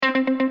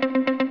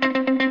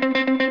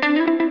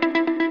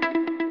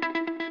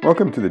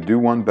Welcome to the Do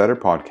One Better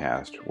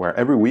podcast, where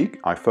every week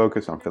I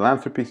focus on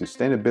philanthropy,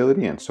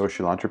 sustainability, and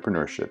social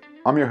entrepreneurship.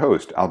 I'm your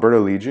host,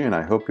 Alberto Lidji, and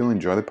I hope you'll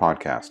enjoy the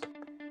podcast.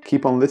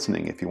 Keep on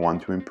listening if you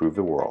want to improve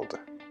the world.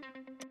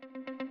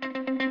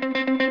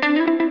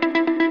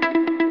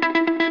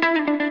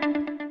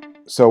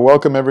 So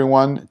welcome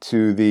everyone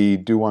to the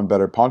Do One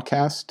Better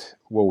podcast.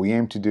 What we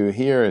aim to do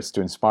here is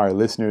to inspire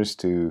listeners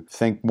to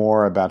think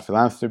more about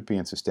philanthropy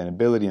and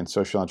sustainability and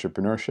social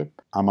entrepreneurship.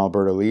 I'm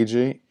Alberto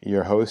Lidji,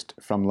 your host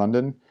from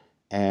London,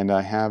 and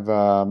I have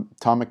Tom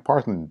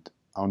McPartland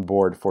on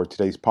board for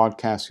today's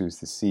podcast, who's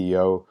the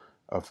CEO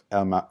of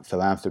ELMA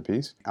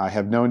Philanthropies. I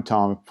have known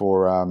Tom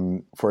for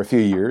a few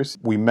years.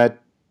 We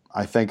met,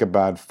 I think,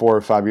 about 4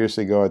 or 5 years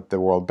ago at the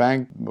World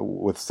Bank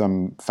with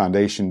some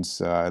foundations,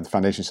 the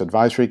Foundations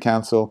Advisory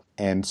Council.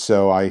 And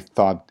so I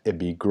thought it'd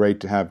be great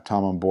to have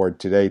Tom on board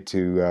today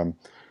to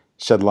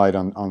shed light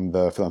on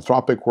the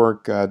philanthropic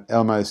work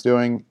ELMA is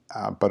doing,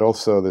 but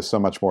also there's so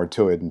much more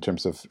to it in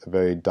terms of a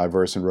very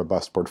diverse and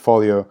robust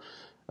portfolio,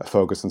 a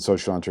focus on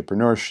social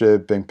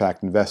entrepreneurship,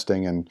 impact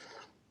investing, and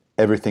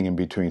everything in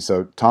between.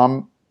 So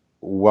Tom,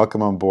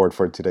 welcome on board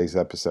for today's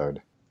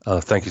episode.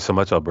 Thank you so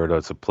much, Alberto.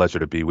 It's a pleasure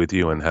to be with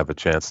you and have a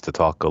chance to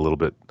talk a little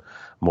bit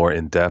more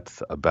in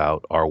depth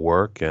about our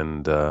work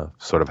and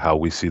sort of how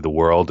we see the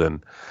world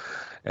and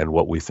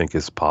what we think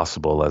is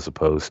possible, as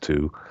opposed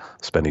to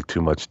spending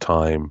too much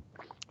time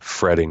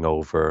fretting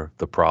over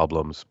the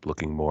problems,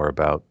 looking more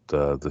about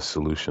the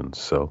solutions.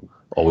 So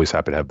always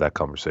happy to have that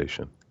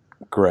conversation.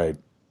 Great.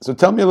 So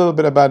tell me a little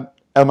bit about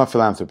ELMA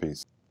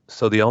Philanthropies.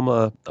 So the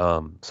ELMA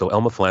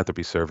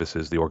Philanthropy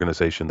Services, the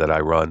organization that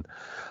I run,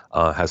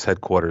 has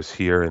headquarters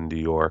here in New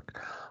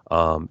York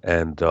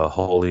and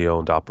wholly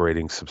owned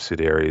operating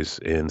subsidiaries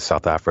in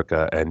South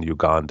Africa and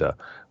Uganda.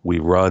 We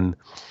run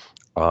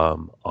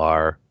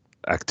our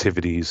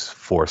activities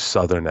for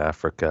Southern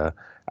Africa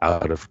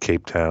out of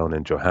Cape Town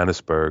and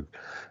Johannesburg,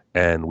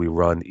 and we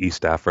run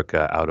East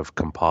Africa out of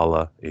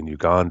Kampala in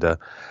Uganda.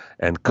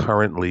 And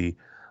currently,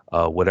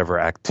 whatever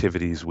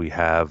activities we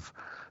have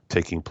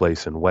taking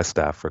place in West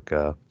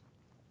Africa,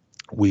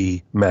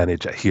 we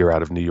manage here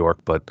out of New York,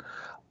 but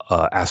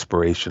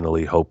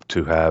aspirationally hope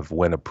to have,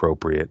 when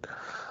appropriate,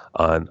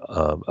 on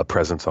a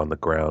presence on the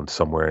ground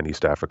somewhere in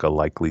East Africa,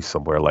 likely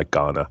somewhere like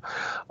Ghana.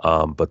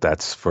 But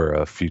that's for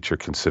a future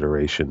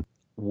consideration.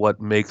 What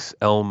makes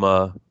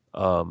ELMA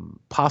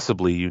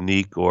possibly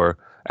unique, or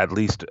at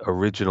least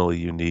originally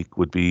unique,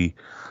 would be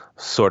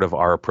sort of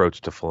our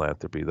approach to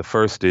philanthropy. The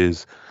first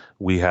is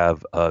we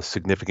have a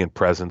significant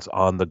presence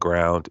on the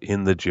ground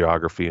in the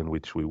geography in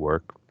which we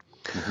work.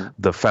 Mm-hmm.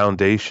 The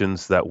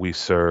foundations that we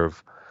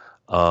serve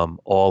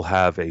all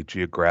have a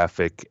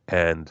geographic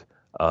and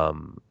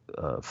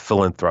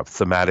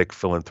thematic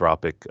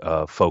philanthropic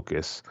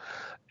focus.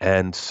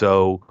 And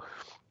so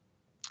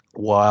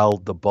while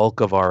the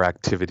bulk of our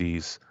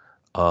activities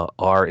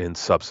are in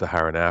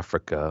sub-Saharan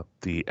Africa,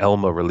 the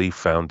ELMA Relief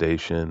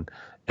Foundation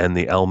and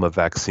the ELMA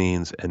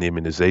Vaccines and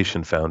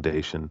Immunization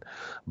Foundation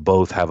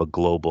both have a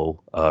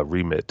global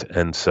remit.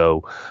 And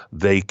so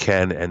they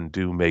can and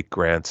do make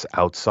grants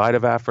outside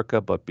of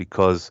Africa, but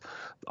because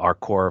our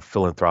core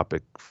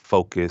philanthropic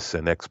focus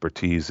and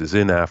expertise is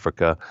in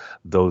Africa,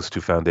 those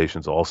two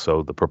foundations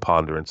also, the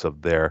preponderance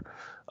of their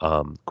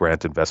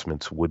grant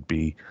investments would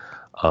be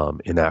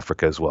in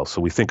Africa as well. So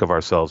we think of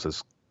ourselves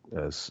as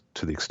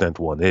to the extent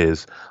one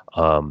is,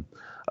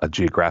 a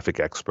geographic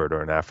expert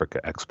or an Africa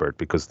expert,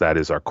 because that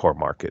is our core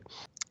market.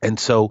 And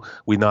so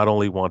we not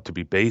only want to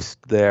be based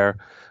there,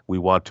 we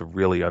want to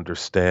really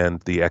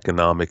understand the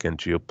economic and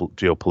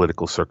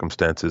geopolitical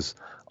circumstances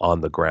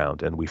on the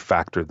ground, and we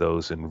factor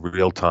those in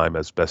real time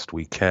as best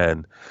we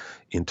can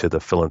into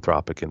the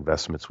philanthropic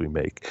investments we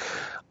make.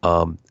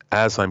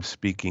 As I'm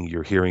speaking,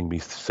 you're hearing me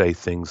say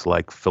things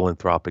like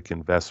philanthropic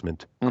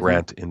investment,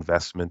 grant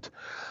investment.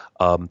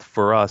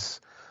 For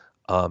us,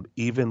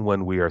 even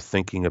when we are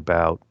thinking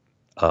about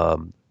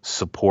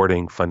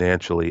supporting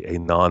financially a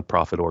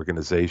nonprofit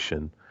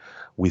organization,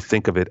 we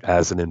think of it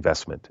as an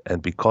investment.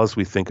 And because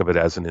we think of it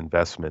as an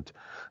investment,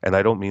 and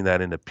I don't mean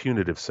that in a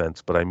punitive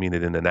sense, but I mean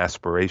it in an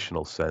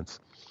aspirational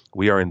sense,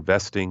 we are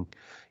investing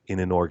in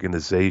an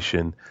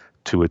organization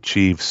to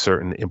achieve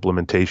certain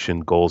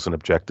implementation goals and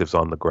objectives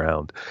on the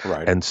ground.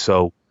 Right. And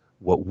so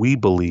what we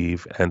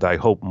believe, and I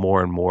hope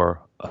more and more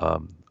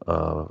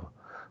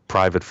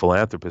private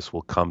philanthropists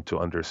will come to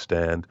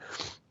understand,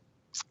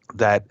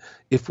 that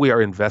if we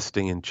are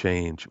investing in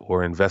change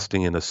or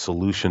investing in a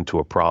solution to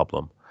a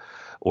problem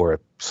or a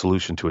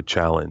solution to a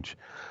challenge,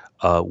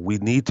 we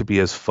need to be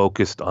as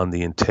focused on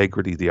the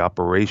integrity, the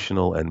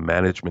operational and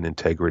management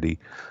integrity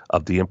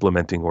of the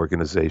implementing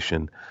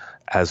organization,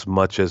 as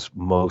much as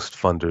most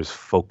funders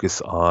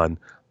focus on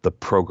the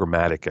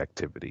programmatic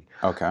activity.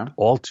 Okay.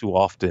 All too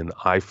often,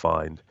 I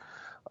find,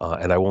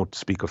 and I won't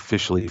speak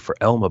officially for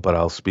ELMA, but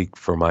I'll speak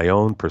for my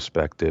own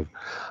perspective,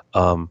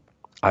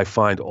 I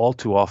find all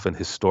too often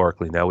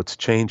historically, now it's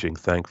changing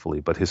thankfully,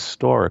 but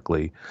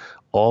historically,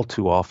 all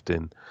too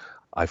often,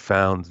 I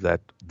found that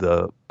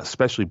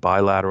especially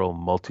bilateral,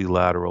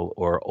 multilateral,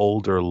 or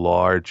older,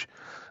 large,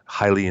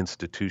 highly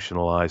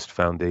institutionalized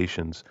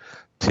foundations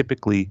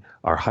typically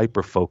are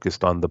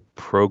hyper-focused on the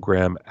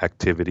program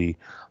activity,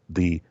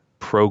 the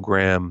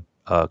program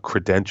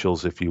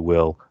credentials, if you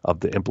will,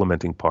 of the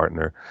implementing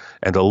partner,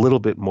 and a little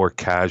bit more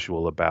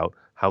casual about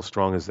how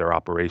strong is their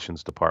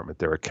operations department,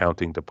 their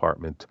accounting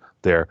department,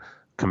 their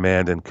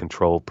command and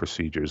control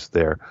procedures,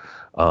 their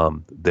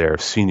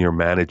senior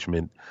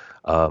management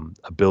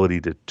ability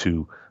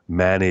to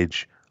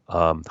manage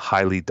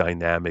highly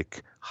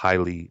dynamic,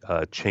 highly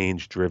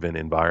change-driven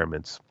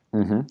environments.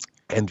 Mm-hmm.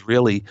 And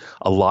really,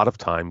 a lot of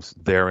times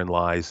therein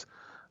lies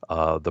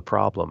the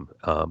problem.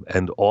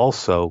 And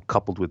also,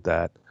 coupled with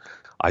that,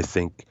 I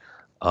think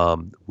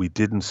we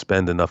didn't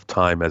spend enough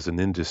time as an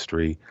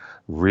industry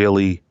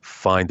really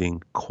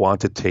finding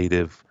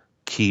quantitative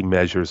key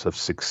measures of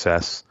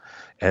success.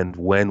 And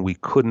when we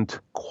couldn't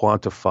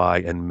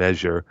quantify and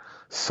measure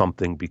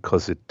something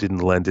because it didn't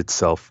lend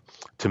itself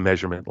to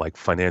measurement like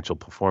financial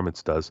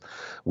performance does,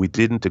 we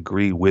didn't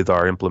agree with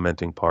our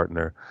implementing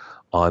partner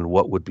on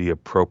what would be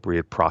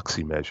appropriate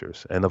proxy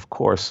measures. And of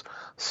course,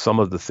 some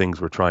of the things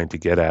we're trying to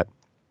get at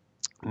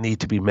need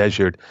to be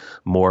measured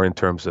more in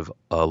terms of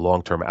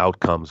long-term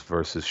outcomes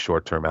versus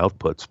short-term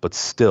outputs. But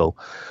still,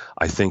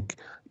 I think,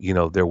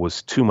 there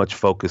was too much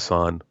focus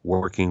on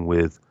working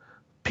with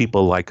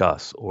people like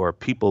us or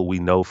people we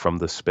know from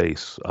the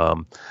space.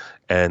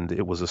 And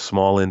it was a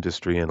small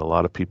industry and a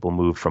lot of people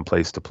moved from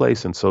place to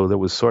place. And so there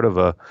was sort of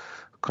a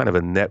kind of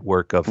a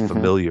network of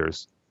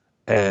familiars.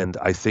 And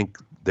I think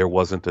there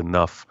wasn't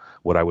enough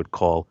what I would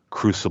call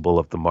crucible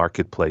of the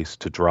marketplace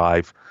to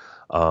drive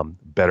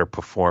better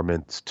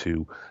performance,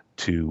 to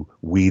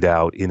weed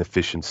out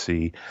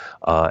inefficiency,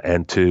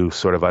 and to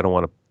sort of, I don't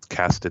want to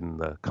cast it in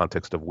the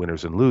context of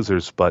winners and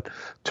losers, but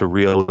to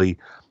really,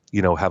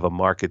 have a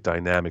market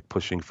dynamic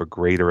pushing for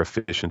greater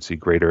efficiency,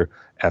 greater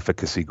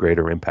efficacy,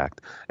 greater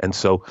impact. And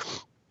so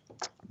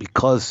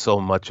because so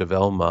much of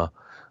ELMA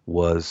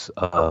was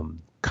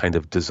kind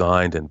of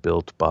designed and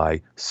built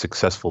by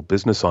successful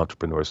business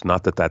entrepreneurs,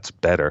 not that that's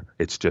better,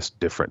 it's just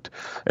different.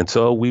 And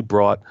so we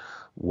brought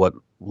what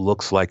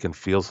looks like and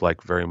feels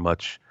like very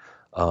much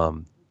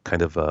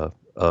kind of a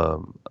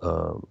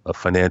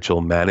financial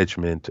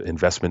management,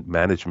 investment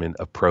management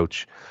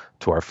approach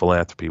to our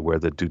philanthropy, where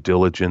the due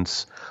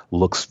diligence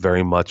looks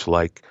very much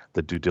like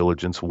the due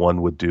diligence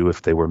one would do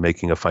if they were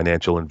making a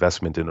financial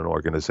investment in an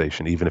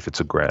organization, even if it's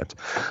a grant.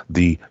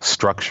 The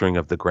structuring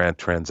of the grant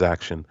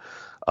transaction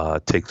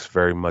takes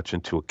very much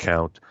into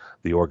account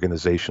the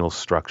organizational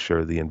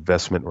structure, the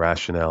investment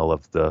rationale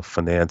of the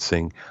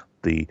financing,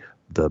 the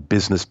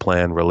business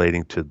plan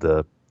relating to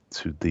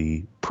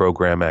the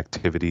program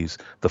activities,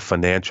 the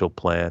financial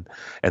plan,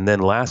 and then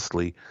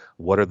lastly,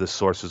 what are the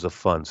sources of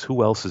funds?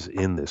 Who else is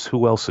in this?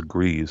 Who else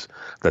agrees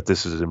that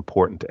this is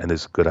important and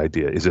is a good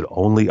idea? Is it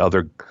only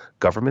other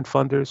government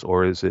funders,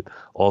 or is it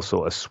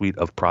also a suite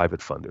of private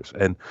funders?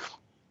 And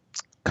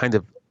kind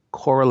of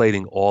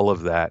correlating all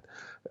of that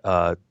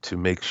to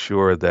make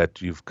sure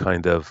that you've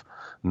kind of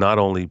not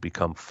only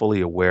become fully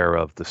aware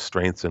of the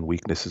strengths and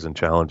weaknesses and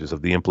challenges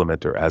of the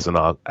implementer as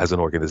an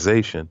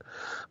organization,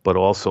 but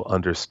also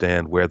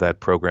understand where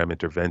that program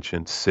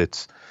intervention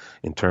sits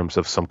in terms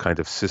of some kind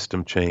of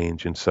system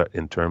change,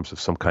 in terms of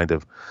some kind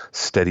of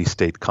steady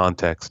state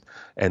context,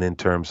 and in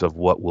terms of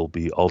what will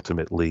be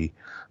ultimately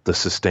the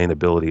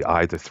sustainability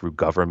either through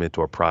government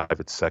or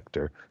private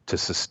sector to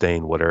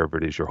sustain whatever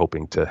it is you're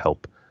hoping to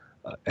help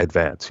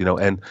advance.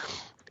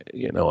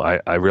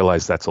 I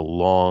realize that's a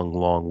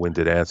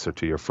long-winded answer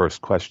to your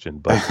first question,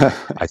 but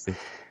I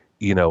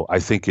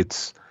think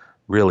it's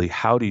really,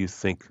 how do you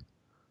think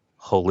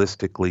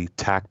holistically,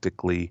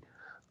 tactically,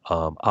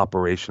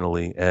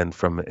 operationally, and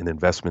from an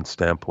investment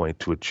standpoint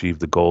to achieve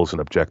the goals and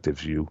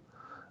objectives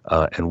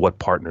and what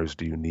partners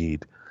do you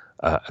need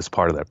as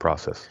part of that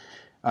process?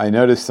 I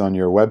noticed on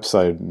your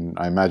website, and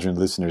I imagine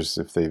listeners,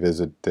 if they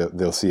visit,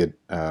 they'll see it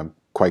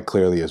quite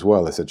clearly as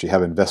well, is that you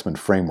have investment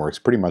frameworks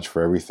pretty much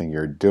for everything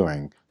you're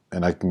doing.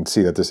 And I can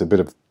see that there's a bit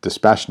of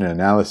dispassionate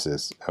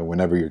analysis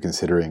whenever you're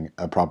considering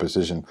a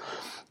proposition.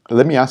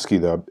 Let me ask you,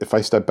 though, if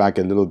I step back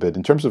a little bit,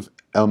 in terms of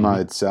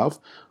ELMA itself,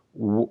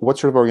 what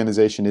sort of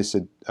organization is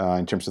it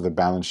in terms of the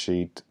balance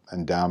sheet,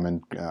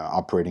 endowment,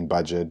 operating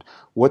budget?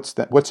 What's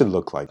it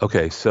look like?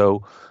 Okay,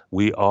 so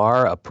we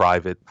are a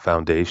private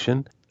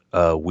foundation.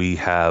 We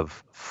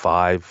have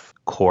 5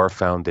 core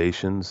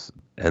foundations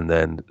and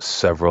then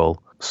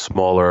several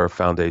smaller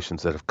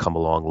foundations that have come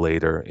along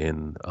later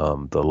in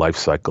the life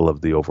cycle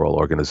of the overall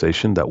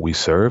organization that we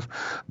serve.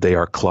 They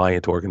are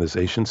client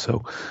organizations,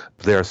 so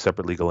they are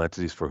separate legal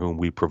entities for whom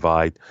we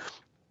provide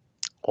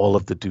all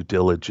of the due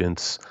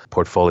diligence,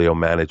 portfolio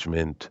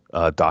management,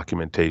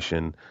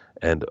 documentation,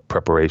 and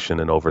preparation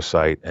and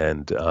oversight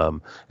and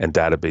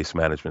database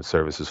management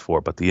services for.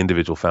 But the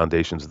individual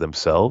foundations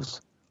themselves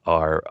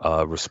are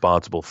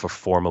responsible for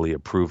formally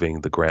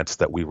approving the grants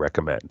that we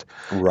recommend.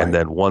 Right. And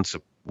then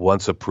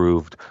once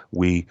approved,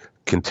 we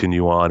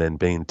continue on and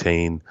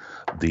maintain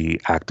the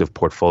active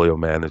portfolio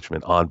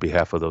management on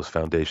behalf of those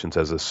foundations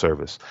as a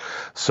service.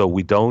 So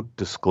we don't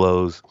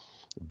disclose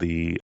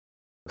the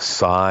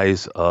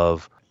size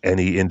of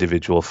any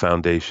individual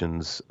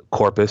foundation's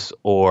corpus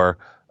or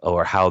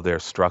how they're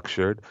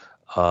structured.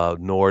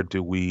 Nor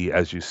do we,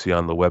 as you see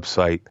on the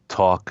website,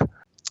 talk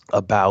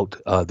about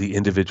the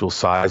individual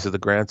size of the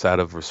grants out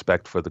of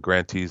respect for the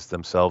grantees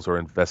themselves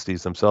or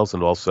investees themselves.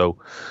 And also,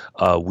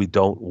 we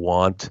don't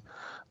want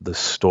the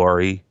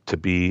story to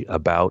be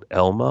about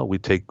ELMA. We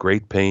take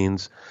great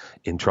pains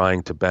in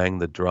trying to bang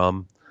the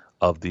drum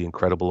of the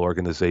incredible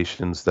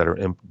organizations that are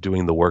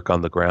doing the work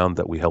on the ground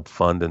that we help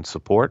fund and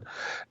support.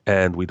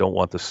 And we don't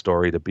want the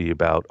story to be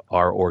about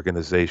our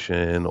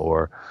organization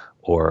or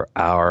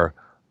our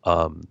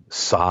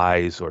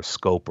size or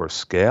scope or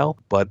scale.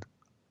 But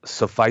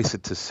suffice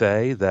it to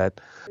say that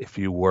if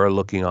you were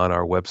looking on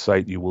our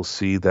website, you will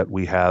see that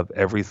we have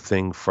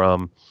everything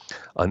from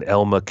an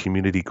ELMA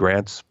community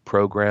grants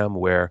program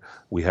where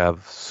we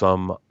have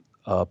some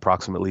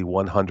approximately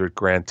 100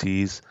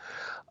 grantees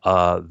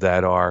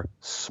that are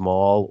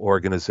small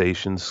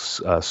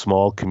organizations,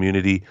 small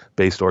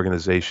community-based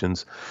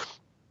organizations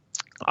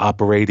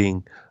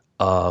operating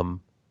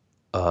in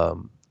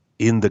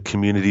the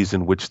communities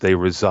in which they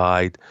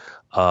reside,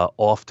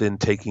 often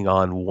taking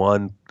on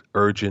one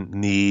urgent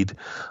need,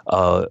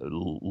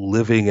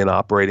 living and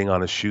operating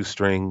on a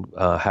shoestring,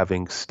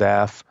 having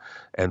staff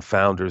and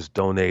founders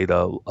donate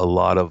a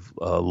lot of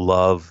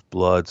love,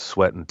 blood,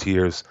 sweat, and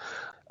tears,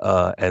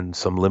 and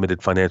some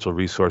limited financial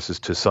resources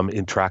to some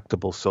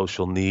intractable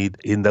social need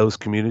in those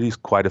communities,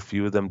 quite a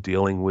few of them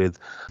dealing with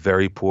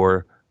very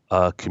poor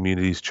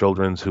communities,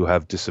 children who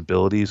have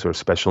disabilities or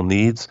special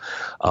needs,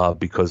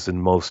 because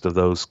in most of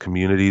those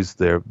communities,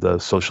 the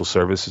social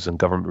services and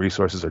government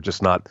resources are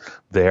just not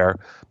there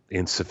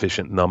in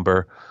sufficient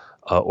number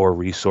or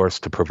resource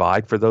to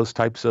provide for those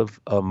types of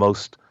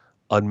most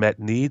unmet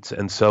needs.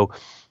 And so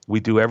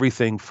we do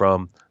everything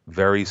from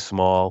very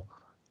small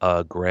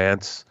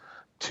grants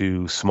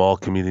to small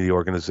community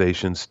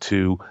organizations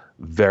to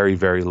very,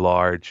 very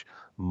large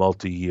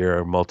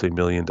multi-year,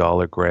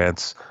 multi-million-dollar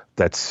grants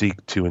that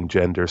seek to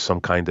engender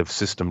some kind of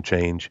system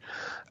change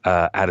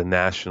at a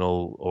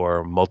national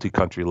or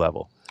multi-country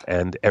level,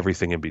 and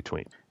everything in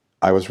between.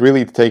 I was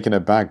really taken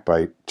aback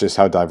by just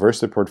how diverse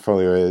the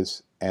portfolio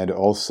is, and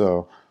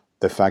also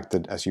the fact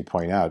that, as you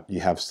point out,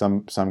 you have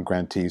some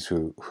grantees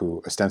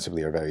who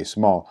ostensibly are very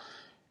small.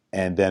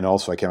 And then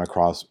also I came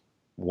across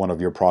one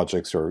of your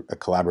projects, or a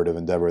collaborative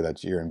endeavor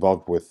that you're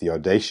involved with, the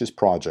Audacious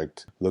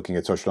Project, looking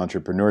at social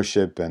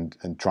entrepreneurship and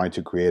trying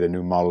to create a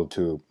new model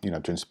to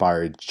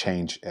inspire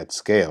change at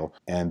scale.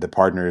 And the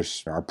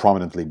partners are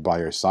prominently by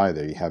your side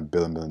there. You have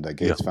Bill and Melinda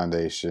Gates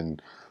Foundation,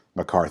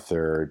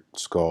 MacArthur,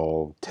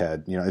 Skoll,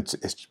 TED.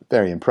 It's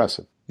very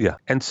impressive. Yeah.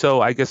 And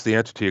so I guess the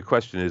answer to your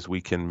question is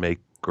we can make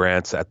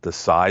grants at the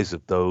size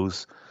of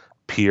those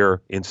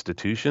peer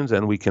institutions,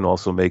 and we can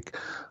also make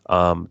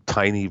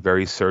tiny,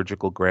 very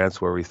surgical grants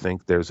where we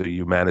think there's a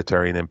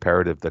humanitarian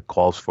imperative that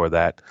calls for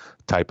that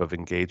type of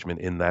engagement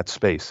in that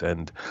space.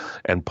 And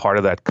part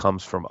of that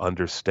comes from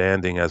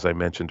understanding, as I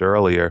mentioned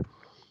earlier,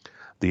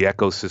 the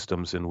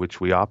ecosystems in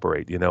which we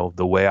operate.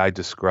 The way I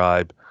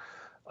describe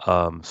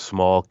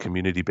small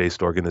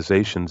community-based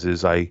organizations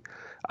is I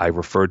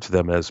refer to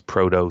them as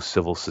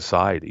proto-civil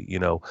society.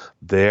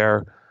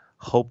 They're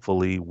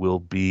hopefully will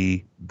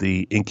be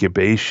the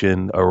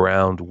incubation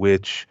around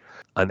which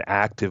an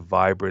active,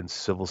 vibrant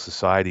civil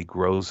society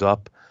grows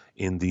up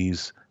in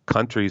these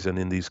countries and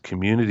in these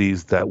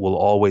communities that will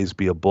always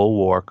be a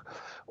bulwark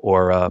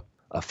or a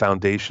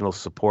foundational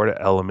support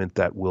element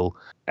that will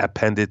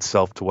append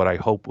itself to what I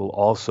hope will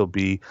also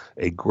be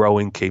a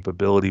growing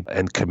capability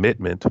and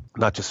commitment,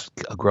 not just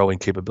a growing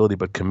capability,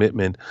 but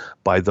commitment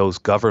by those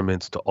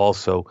governments to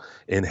also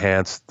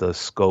enhance the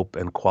scope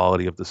and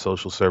quality of the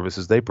social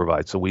services they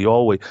provide. So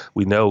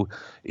we know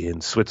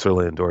in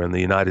Switzerland or in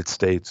the United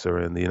States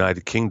or in the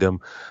United Kingdom,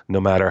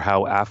 no matter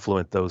how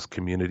affluent those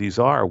communities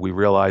are, we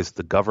realize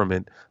the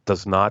government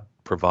does not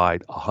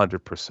provide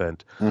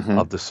 100%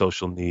 of the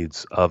social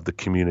needs of the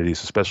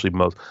communities, especially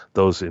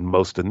those in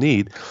most in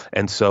need.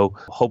 And so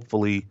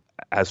hopefully,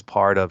 as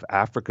part of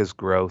Africa's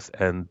growth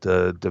and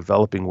the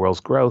developing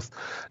world's growth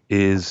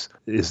is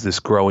this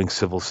growing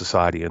civil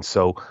society. And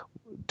so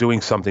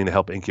doing something to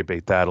help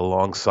incubate that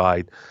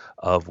alongside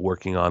of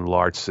working on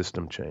large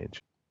system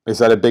change. Is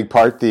that a big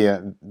part?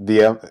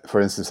 For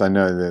instance, I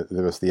know that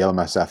there was the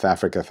ELMA South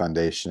Africa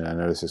Foundation. I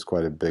know this is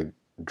quite a big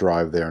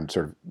drive there, and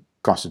sort of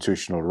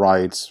constitutional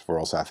rights for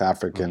all South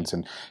Africans,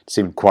 and it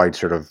seemed quite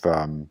sort of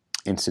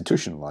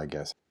institutional, I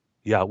guess.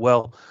 Yeah,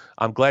 well,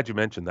 I'm glad you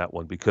mentioned that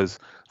one, because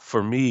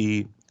for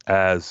me,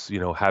 as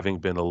having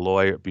been a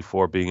lawyer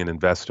before being an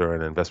investor,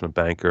 an investment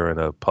banker, and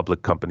a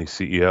public company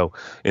CEO,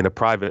 in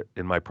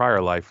my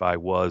prior life, I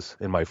was,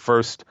 in my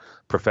first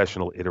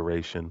professional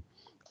iteration,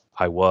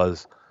 I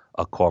was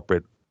a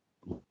corporate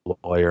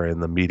lawyer in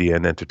the media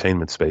and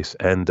entertainment space,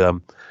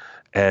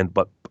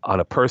 but on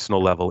a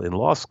personal level in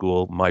law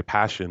school, my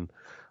passion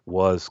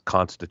was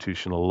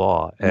constitutional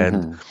law.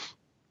 And,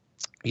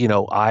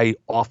 I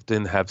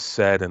often have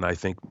said, and I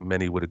think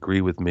many would agree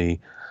with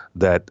me,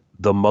 that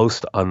the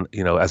most,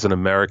 as an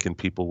American,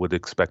 people would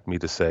expect me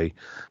to say,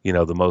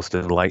 the most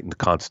enlightened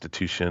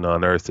constitution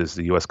on earth is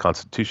the U.S.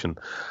 Constitution.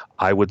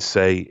 I would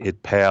say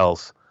it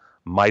pales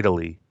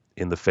mightily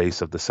in the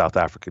face of the South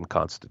African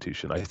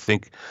Constitution. I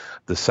think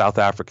the South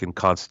African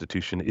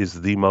Constitution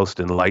is the most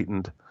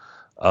enlightened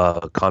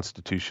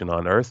constitution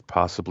on earth,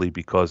 possibly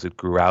because it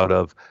grew out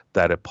of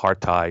that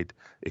apartheid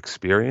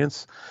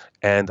experience.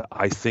 And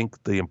I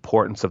think the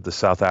importance of the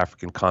South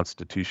African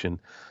Constitution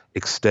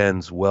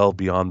extends well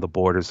beyond the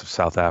borders of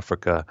South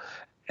Africa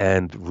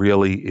and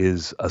really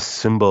is a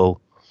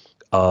symbol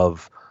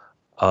of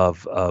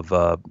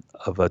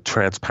a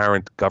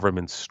transparent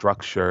government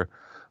structure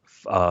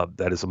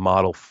that is a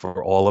model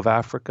for all of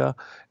Africa.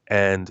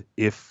 And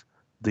if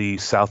the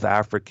South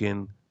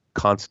African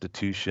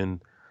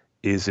Constitution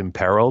is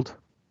imperiled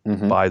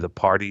by the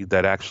party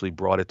that actually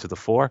brought it to the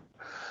fore,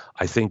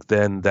 I think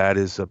then that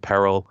is a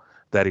peril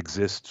that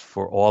exists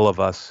for all of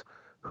us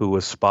who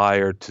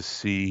aspire to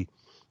see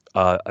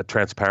a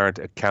transparent,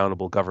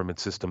 accountable government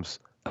systems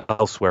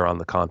elsewhere on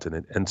the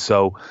continent. And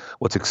so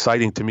what's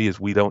exciting to me is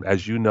we don't,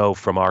 as you know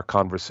from our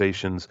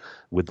conversations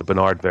with the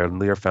Bernard Van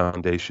Leer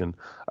Foundation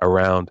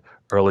around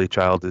early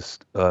childhood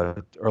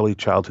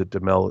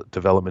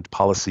development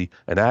policy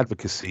and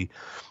advocacy,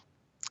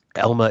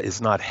 ELMA is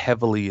not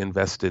heavily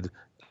invested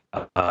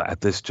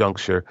at this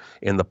juncture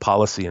in the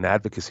policy and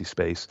advocacy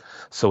space.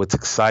 So it's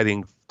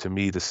exciting to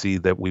me to see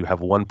that we have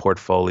one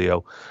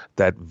portfolio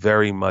that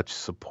very much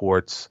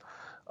supports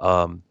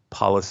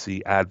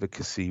policy,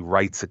 advocacy,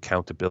 rights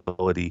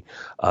accountability,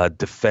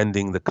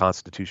 defending the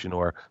Constitution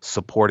or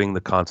supporting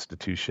the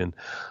Constitution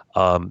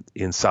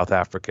in South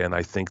Africa. And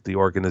I think the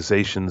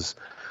organizations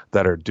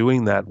that are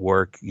doing that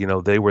work,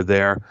 they were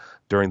there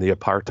during the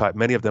apartheid.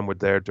 Many of them were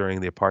there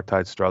during the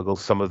apartheid struggle.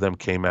 Some of them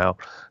came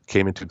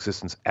into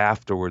existence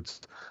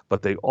afterwards,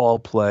 but they all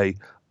play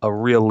a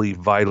really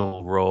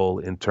vital role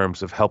in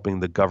terms of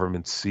helping the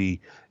government see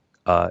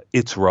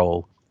its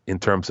role in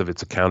terms of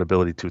its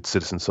accountability to its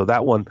citizens. So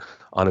that one,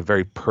 on a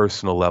very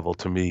personal level,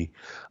 to me,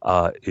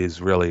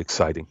 is really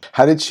exciting.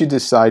 How did you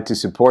decide to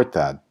support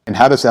that? And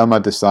how does ELMA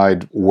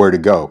decide where to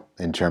go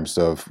in terms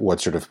of what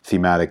sort of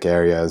thematic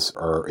areas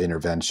or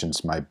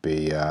interventions might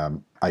be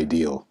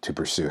ideal to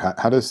pursue?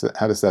 How does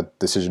that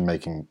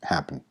decision-making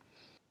happen?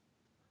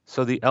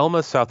 So the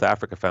ELMA South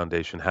Africa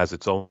Foundation has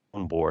its own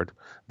board.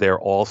 They're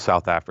all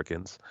South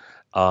Africans,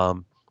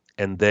 and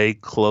they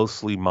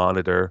closely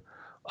monitor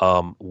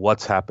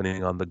what's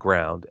happening on the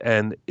ground.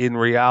 And in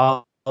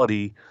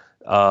reality,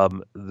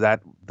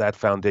 that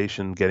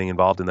foundation getting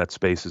involved in that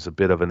space is a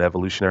bit of an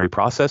evolutionary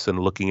process and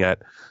looking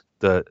at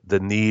the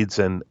needs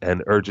and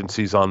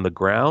urgencies on the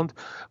ground.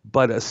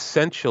 But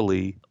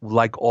essentially,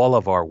 like all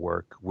of our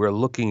work, we're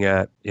looking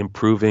at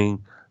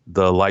improving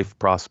the life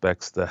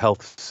prospects, the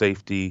health,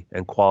 safety,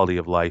 and quality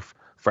of life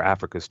for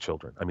Africa's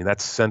children. I mean,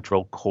 that's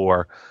central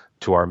core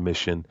to our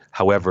mission.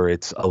 However,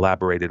 it's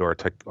elaborated or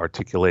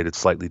articulated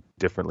slightly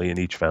differently in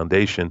each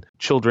foundation.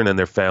 Children and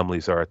their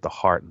families are at the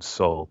heart and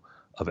soul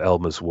of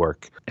ELMA's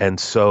work. And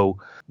so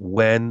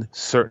when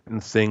certain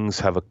things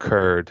have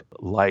occurred,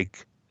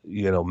 like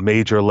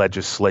major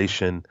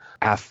legislation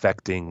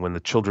affecting when the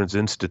Children's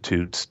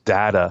Institute's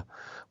data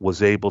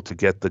was able to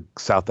get the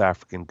South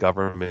African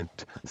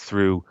government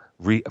through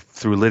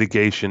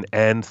litigation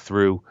and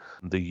through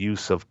the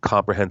use of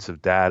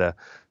comprehensive data,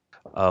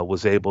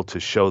 was able to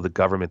show the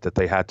government that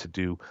they had to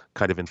do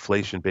kind of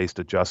inflation-based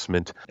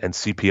adjustment and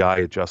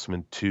CPI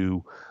adjustment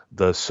to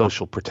the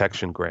social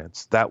protection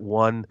grants. That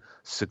one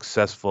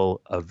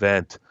successful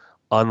event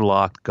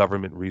unlocked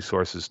government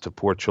resources to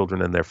poor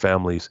children and their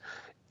families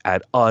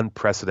at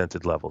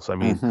unprecedented levels. I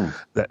mean,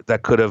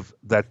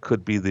 that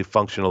could be the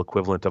functional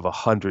equivalent of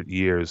 100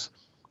 years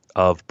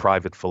of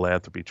private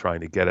philanthropy trying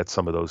to get at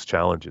some of those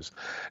challenges.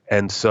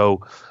 And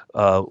so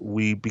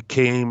we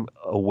became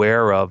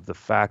aware of the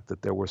fact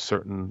that there were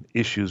certain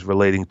issues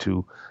relating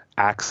to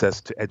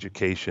access to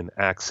education,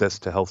 access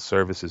to health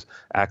services,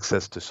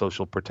 access to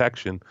social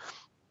protection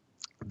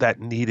that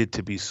needed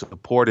to be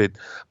supported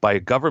by a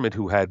government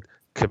who had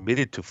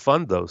committed to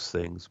fund those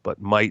things,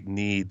 but might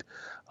need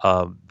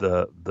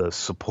the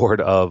support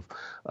of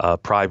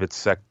private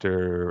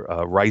sector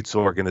rights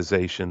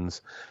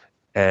organizations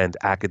and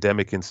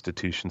academic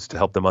institutions to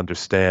help them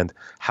understand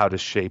how to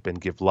shape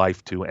and give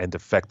life to and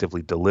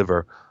effectively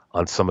deliver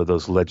on some of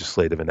those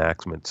legislative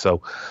enactments.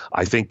 So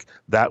I think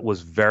that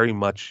was very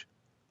much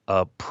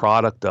a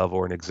product of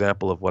or an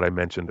example of what I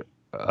mentioned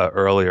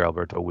earlier,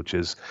 Alberto, which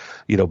is,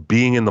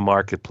 being in the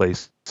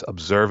marketplace,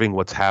 observing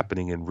what's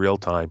happening in real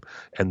time,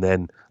 and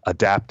then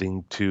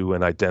adapting to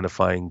and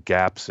identifying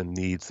gaps and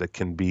needs that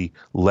can be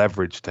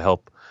leveraged to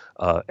help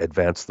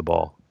advance the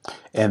ball.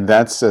 And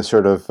that's a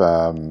sort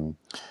of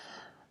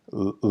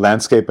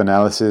landscape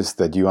analysis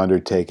that you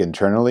undertake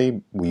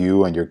internally,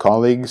 you and your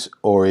colleagues,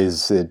 or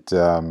is it,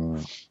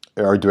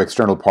 or do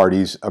external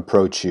parties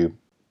approach you?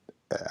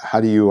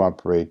 How do you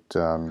operate?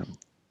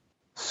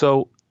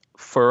 So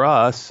for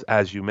us,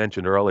 as you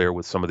mentioned earlier,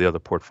 with some of the other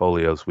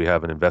portfolios, we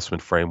have an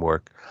investment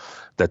framework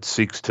that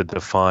seeks to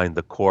define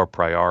the core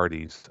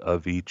priorities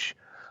of each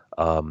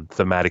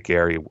thematic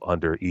area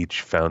under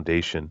each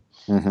foundation.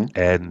 Mm-hmm.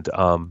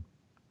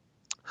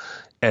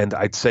 And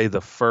I'd say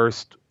the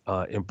first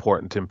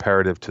important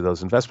imperative to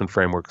those investment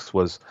frameworks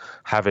was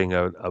having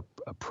a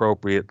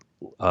appropriate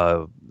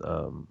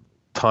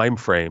time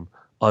frame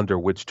under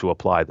which to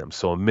apply them.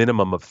 So a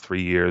minimum of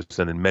 3 years,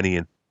 and in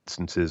many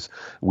instances,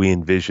 we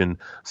envision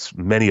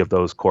many of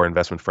those core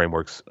investment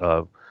frameworks,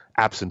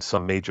 absent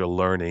some major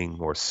learning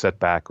or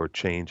setback or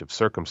change of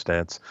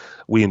circumstance,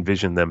 we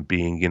envision them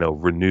being,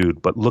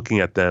 renewed, but looking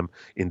at them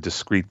in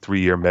discrete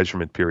 3-year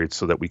measurement periods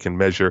so that we can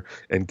measure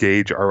and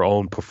gauge our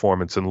own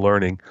performance and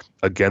learning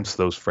against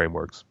those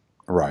frameworks.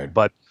 Right.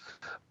 But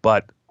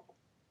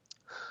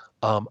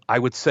I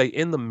would say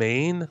in the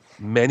main,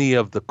 many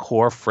of the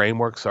core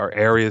frameworks are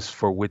areas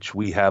for which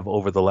we have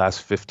over the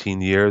last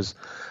 15 years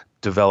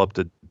developed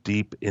a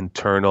deep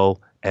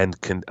internal and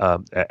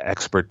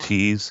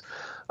expertise,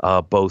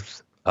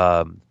 both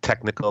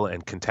technical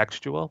and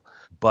contextual.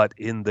 But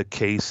in the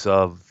case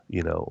of,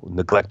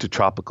 neglected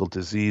tropical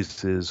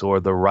diseases or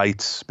the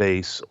rights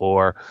space,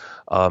 or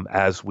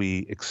as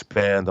we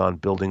expand on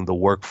building the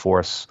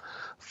workforce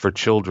for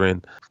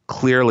children,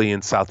 clearly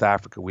in South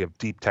Africa, we have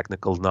deep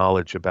technical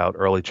knowledge about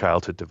early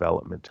childhood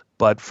development.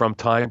 But from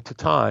time to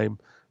time,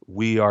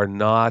 we are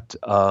not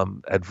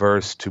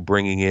adverse to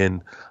bringing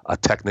in a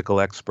technical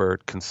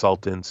expert,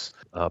 consultants,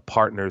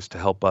 partners to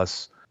help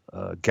us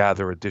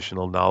gather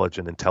additional knowledge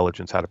and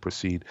intelligence how to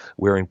proceed.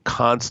 We're in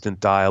constant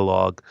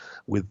dialogue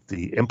with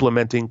the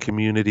implementing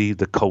community,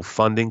 the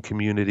co-funding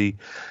community,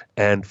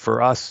 and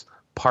for us,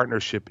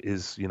 partnership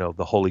is,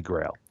 the holy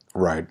grail.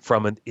 Right.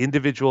 From an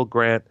individual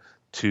grant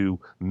to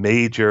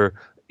major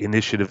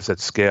initiatives at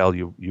scale,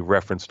 you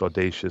referenced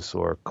audacious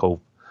or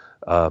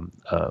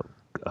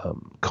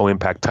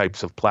co-impact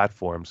types of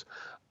platforms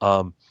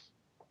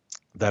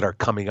that are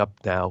coming up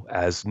now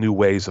as new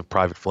ways of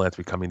private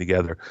philanthropy coming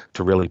together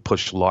to really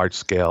push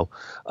large-scale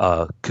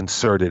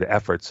concerted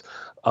efforts.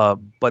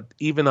 But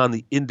even on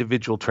the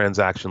individual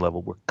transaction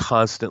level, we're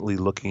constantly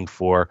looking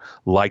for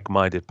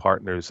like-minded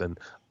partners. And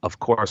of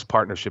course,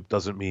 partnership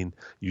doesn't mean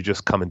you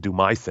just come and do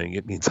my thing.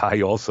 It means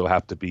I also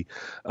have to be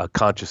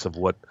conscious of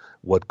what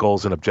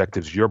goals and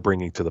objectives you're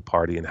bringing to the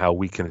party and how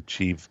we can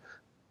achieve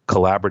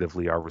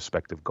collaboratively our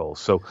respective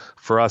goals. So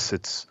for us,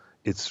 it's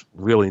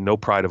really no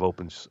pride of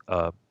open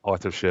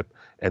authorship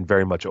and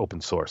very much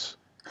open source.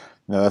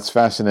 No, that's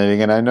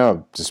fascinating. And I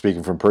know, just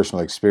speaking from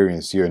personal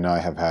experience, you and I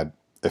have had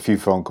a few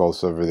phone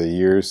calls over the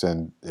years,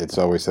 and it's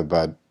always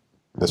about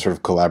the sort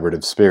of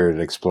collaborative spirit,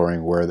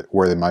 exploring where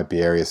there might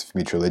be areas of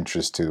mutual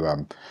interest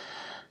to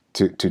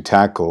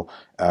tackle.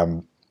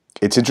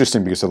 It's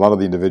interesting because a lot of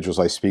the individuals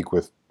I speak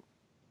with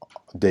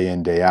day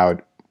in, day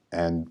out,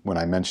 and when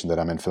I mention that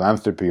I'm in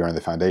philanthropy or in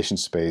the foundation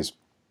space,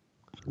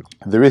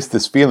 there is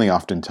this feeling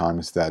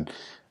oftentimes that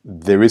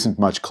there isn't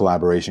much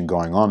collaboration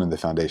going on in the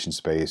foundation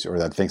space, or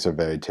that things are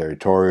very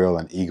territorial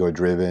and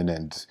ego-driven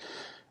and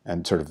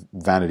sort of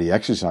vanity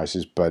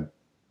exercises. But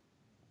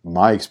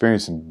my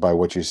experience, and by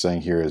what you're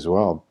saying here as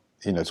well,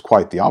 it's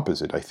quite the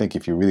opposite. I think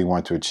if you really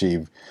want to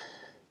achieve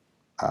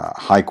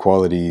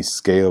high-quality,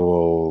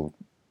 scalable,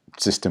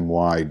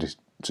 system-wide,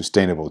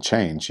 sustainable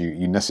change,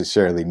 you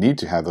necessarily need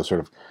to have those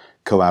sort of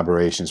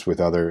collaborations with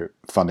other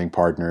funding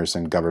partners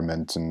and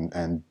government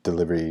and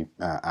delivery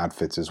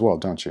outfits as well,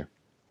 don't you?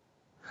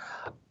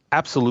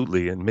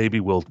 Absolutely, and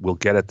maybe we'll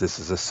get at this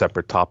as a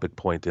separate topic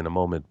point in a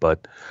moment,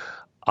 but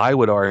I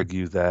would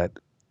argue that,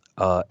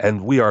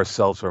 and we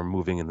ourselves are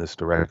moving in this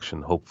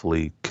direction,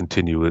 hopefully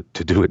continue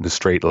to do it in a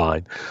straight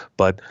line,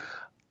 but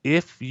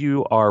if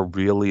you are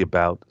really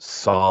about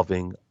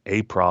solving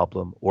a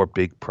problem or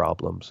big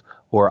problems,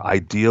 or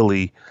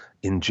ideally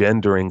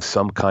engendering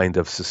some kind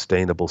of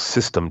sustainable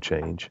system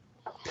change,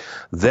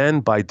 then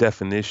by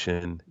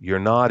definition, you're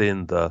not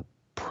in the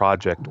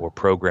project or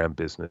program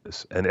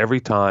business. And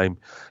every time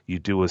you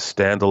do a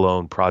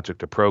standalone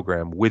project or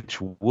program, which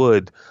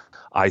would,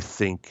 I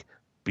think,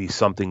 be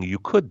something you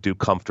could do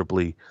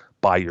comfortably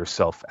by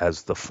yourself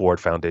as the Ford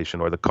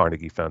Foundation or the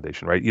Carnegie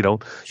Foundation, right? You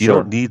don't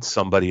need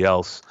somebody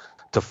else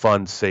to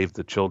fund Save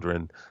the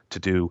Children to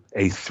do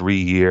a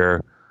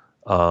 3-year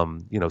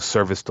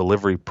service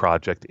delivery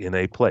project in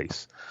a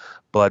place.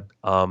 But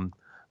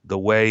the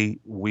way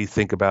we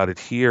think about it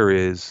here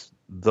is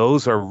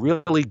those are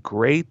really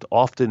great,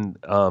 often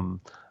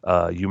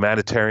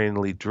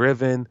humanitarianly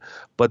driven,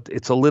 but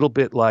it's a little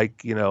bit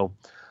like,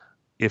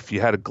 if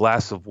you had a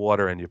glass of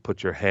water and you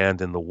put your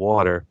hand in the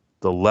water,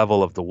 the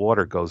level of the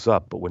water goes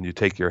up. But when you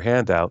take your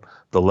hand out,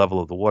 the level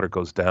of the water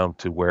goes down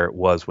to where it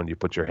was when you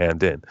put your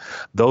hand in.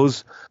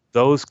 Those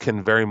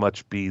can very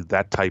much be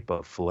that type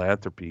of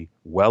philanthropy,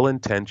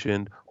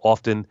 well-intentioned,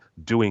 often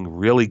doing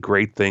really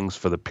great things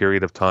for the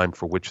period of time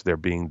for which they're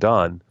being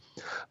done.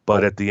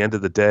 But at the end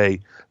of the day,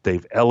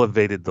 they've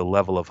elevated the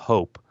level of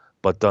hope,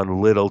 but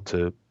done little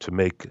to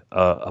make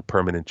a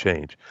permanent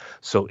change.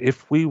 So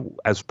if we,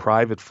 as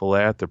private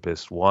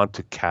philanthropists, want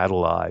to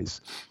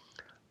catalyze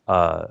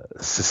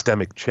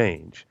systemic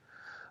change,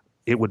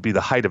 it would be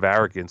the height of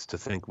arrogance to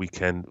think we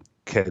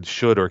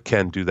should or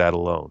can do that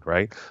alone,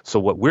 right? So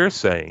what we're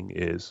saying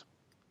is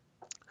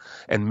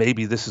And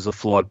maybe this is a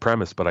flawed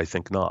premise, but I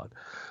think not.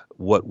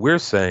 What we're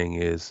saying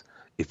is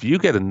if you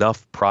get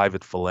enough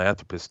private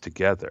philanthropists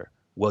together,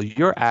 well,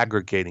 you're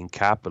aggregating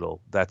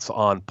capital that's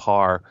on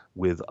par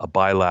with a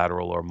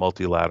bilateral or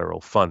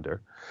multilateral funder.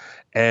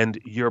 And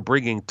you're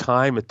bringing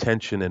time,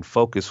 attention, and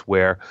focus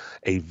where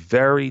a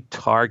very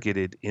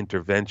targeted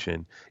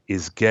intervention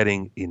is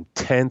getting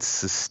intense,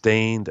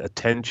 sustained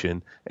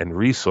attention and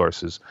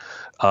resources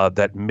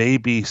that may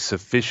be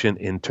sufficient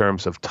in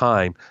terms of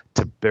time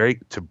to break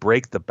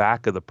the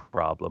back of the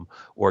problem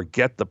or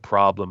get the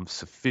problem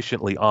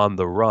sufficiently on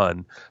the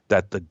run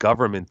that the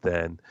government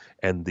then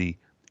and the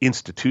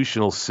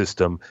institutional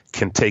system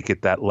can take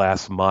it that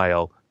last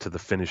mile to the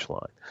finish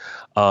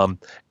line.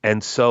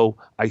 And so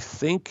I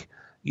think,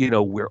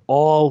 we're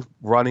all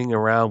running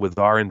around with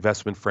our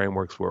investment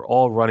frameworks. We're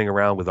all running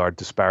around with our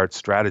disparate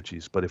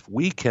strategies. But if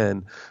we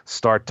can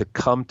start to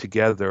come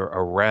together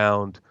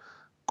around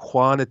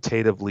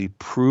quantitatively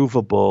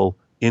provable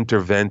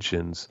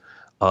interventions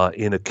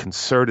in a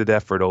concerted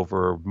effort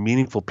over a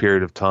meaningful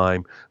period of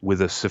time with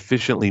a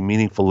sufficiently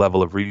meaningful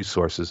level of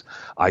resources,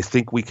 I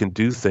think we can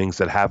do things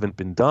that haven't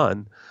been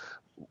done.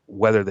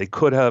 Whether they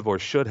could have or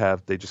should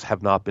have, they just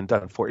have not been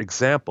done. For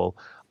example,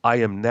 I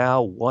am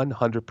now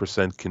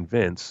 100%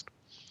 convinced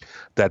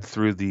that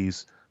through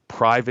these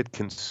private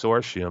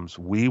consortiums,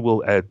 we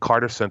will,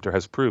 Carter Center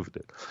has proved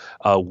it,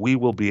 we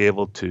will be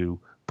able to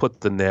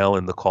put the nail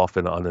in the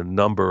coffin on a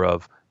number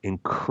of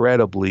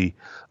incredibly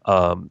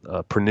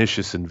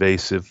pernicious,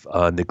 invasive,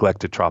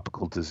 neglected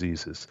tropical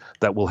diseases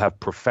that will have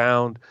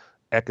profound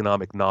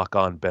economic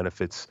knock-on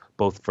benefits,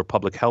 both for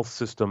public health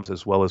systems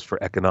as well as for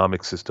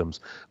economic systems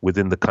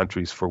within the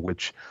countries for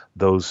which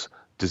those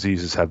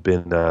diseases have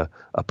been a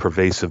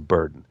pervasive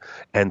burden.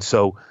 And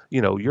so,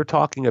 you're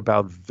talking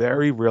about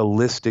very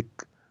realistic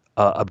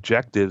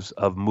objectives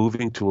of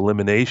moving to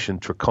elimination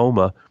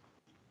trachoma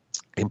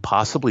in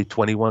possibly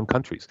 21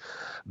 countries.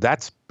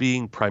 That's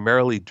being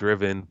primarily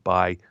driven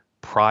by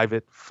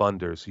private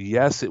funders.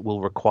 Yes, it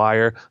will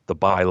require the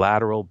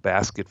bilateral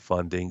basket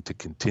funding to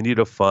continue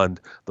to fund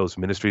those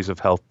ministries of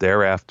health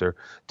thereafter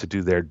to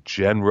do their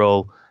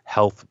general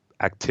health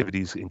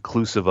activities,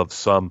 inclusive of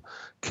some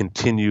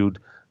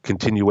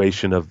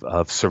continuation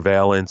of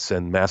surveillance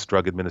and mass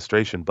drug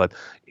administration. But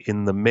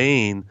in the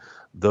main,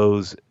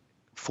 those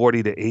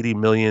 40 to 80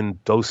 million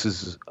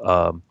doses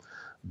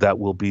that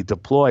will be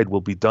deployed will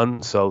be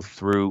done so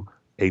through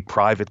a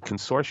private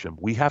consortium.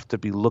 We have to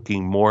be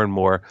looking more and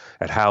more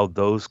at how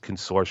those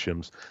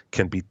consortiums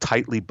can be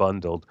tightly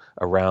bundled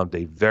around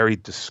a very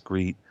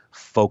discrete,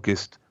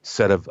 focused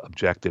set of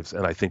objectives.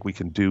 And I think we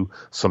can do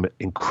some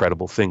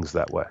incredible things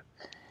that way.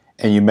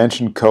 And you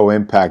mentioned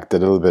co-impact a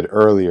little bit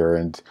earlier.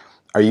 And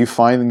are you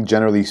finding,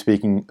 generally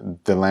speaking,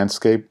 the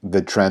landscape,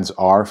 the trends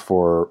are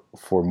for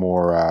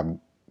more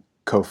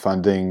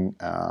co-funding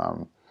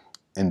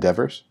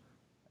endeavors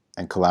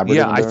and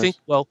collaborative endeavors? I think,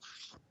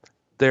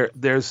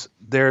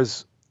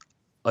 there's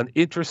an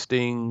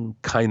interesting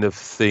kind of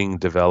thing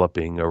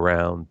developing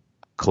around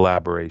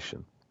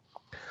collaboration.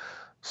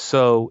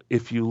 So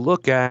if you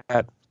look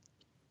at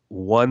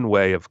one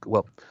way of,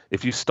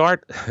 if you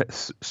start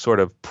sort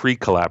of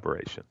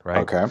pre-collaboration,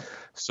 right? Okay.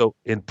 So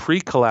in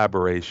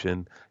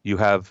pre-collaboration, you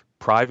have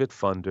private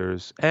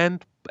funders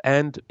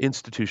and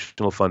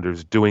institutional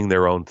funders doing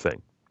their own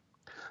thing.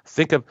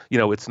 Think of,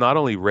 it's not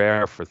only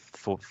rare for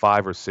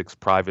 5 or 6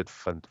 private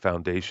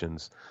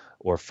foundations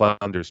or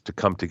funders to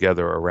come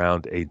together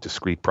around a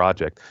discrete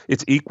project.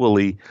 It's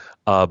equally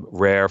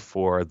rare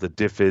for the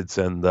DFIDs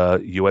and the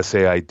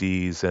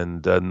USAIDs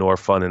and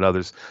Norfund and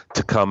others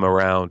to come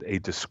around a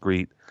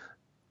discrete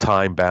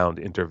time-bound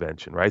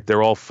intervention, right?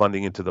 They're all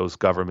funding into those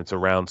governments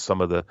around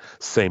some of the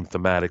same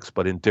thematics,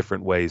 but in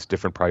different ways,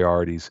 different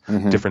priorities,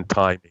 different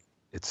timing,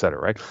 et cetera,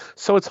 right?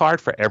 So it's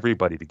hard for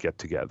everybody to get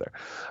together.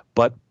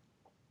 But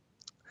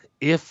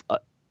if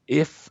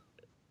it's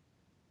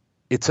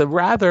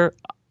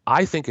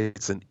I think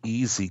it's an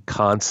easy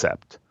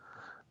concept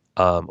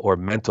or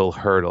mental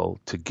hurdle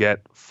to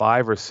get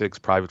 5 or 6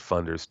 private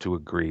funders to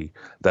agree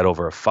that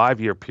over a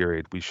 5-year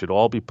period, we should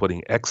all be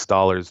putting X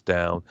dollars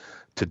down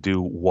to do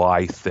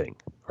Y thing,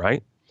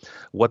 right?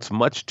 What's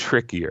much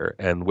trickier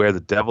and where the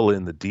devil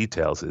in the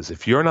details is,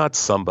 if you're not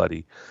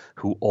somebody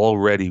who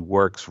already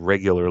works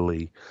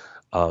regularly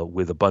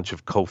with a bunch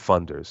of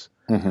co-funders,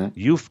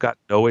 you've got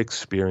no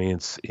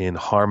experience in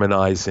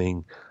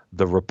harmonizing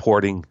the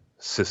reporting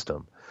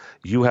system.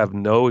 You have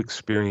no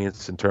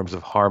experience in terms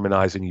of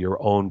harmonizing your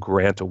own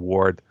grant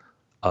award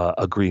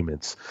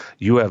agreements.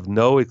 You have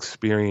no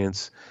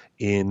experience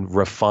in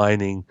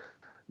refining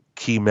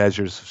key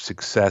measures of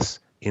success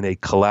in a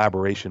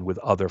collaboration with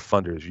other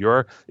funders.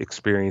 Your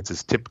experience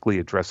is typically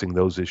addressing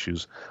those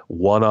issues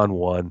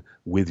one-on-one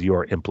with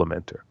your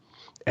implementer.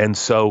 And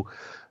so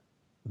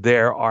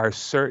there are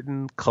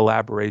certain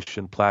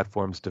collaboration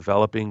platforms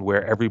developing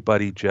where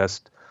everybody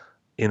just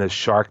in a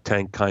Shark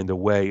Tank kind of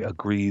way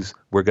agrees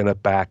we're going to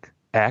back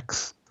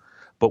X,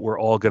 but we're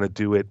all going to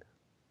do it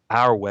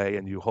our way.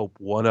 And you hope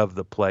one of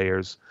the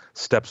players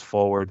steps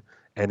forward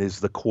and is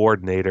the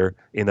coordinator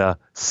in a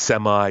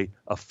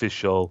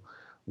semi-official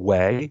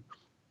way.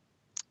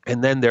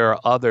 And then there are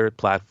other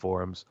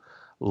platforms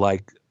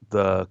like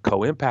the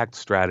co-impact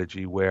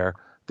strategy where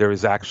there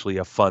is actually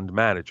a fund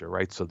manager,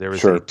 right? So there is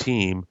a Sure.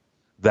 team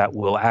that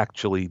will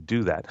actually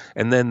do that.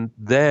 And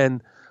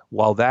then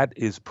while that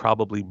is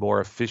probably more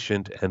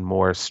efficient and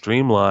more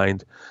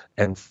streamlined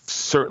and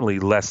certainly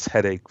less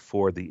headache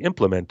for the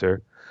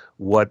implementer,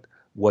 what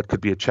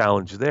could be a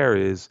challenge there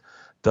is,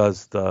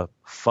 does the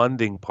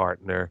funding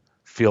partner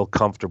feel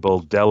comfortable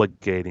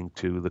delegating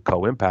to the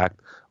co-impact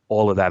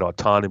all of that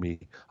autonomy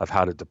of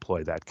how to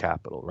deploy that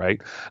capital,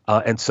 right?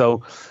 And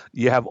so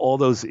you have all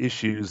those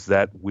issues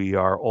that we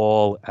are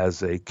all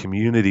as a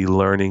community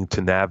learning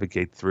to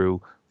navigate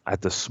through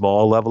at the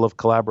small level of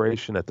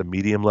collaboration, at the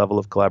medium level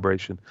of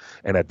collaboration,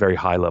 and at very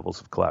high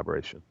levels of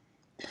collaboration.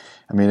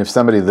 I mean, if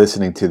somebody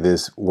listening to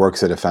this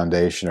works at a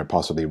foundation or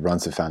possibly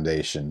runs a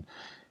foundation,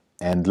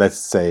 and let's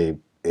say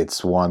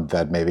it's one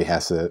that maybe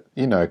has a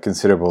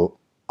considerable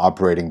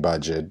operating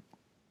budget,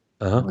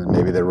 Uh-huh. and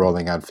maybe they're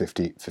rolling out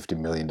 $50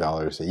 million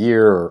a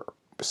year or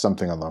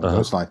something along Uh-huh.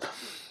 those lines.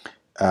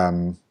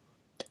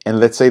 And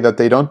let's say that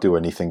they don't do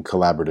anything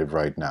collaborative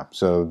right now.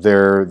 So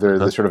they're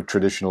Uh-huh. the sort of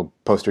traditional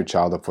poster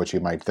child of what you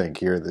might think.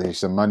 Here, there's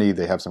some money,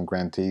 they have some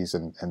grantees,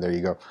 and there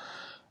you go.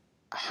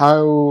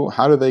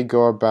 How do they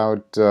go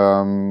about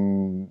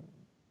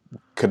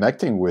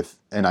connecting with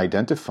and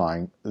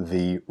identifying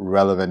the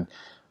relevant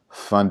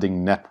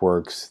funding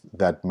networks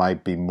that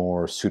might be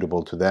more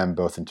suitable to them,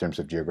 both in terms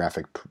of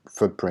geographic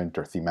footprint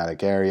or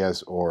thematic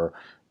areas or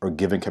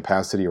giving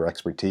capacity or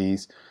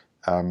expertise?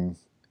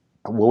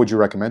 What would you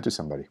recommend to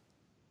somebody?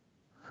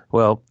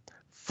 Well,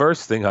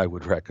 first thing I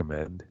would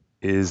recommend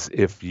is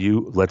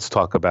let's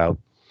talk about,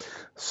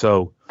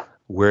 so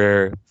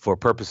where for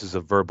purposes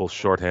of verbal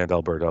shorthand,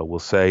 Alberto, we'll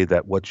say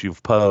that what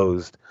you've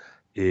posed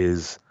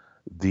is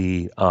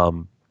the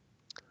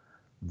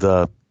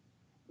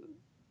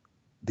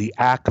the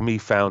Acme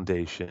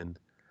Foundation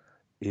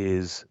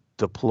is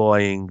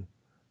deploying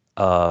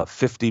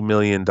 $50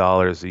 million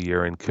a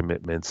year in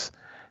commitments.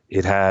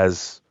 It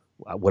has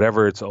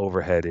whatever its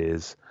overhead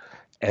is,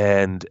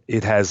 and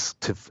it has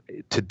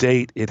to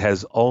date, it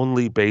has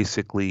only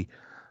basically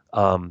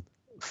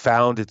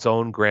found its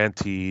own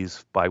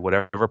grantees by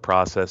whatever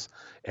process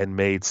and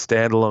made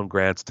standalone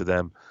grants to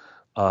them,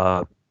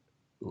 uh,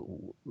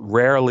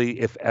 rarely,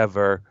 if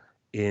ever,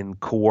 in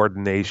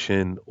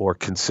coordination or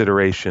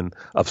consideration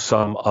of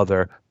some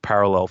other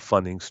parallel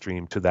funding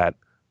stream to that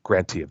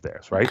grantee of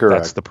theirs, right? That's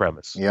Correct. the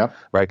premise, Yep.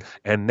 right?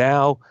 And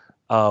now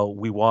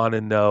we want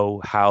to know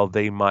how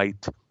they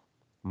might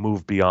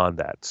move beyond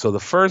that. So the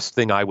first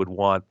thing I would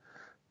want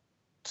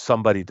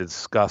somebody to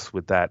discuss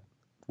with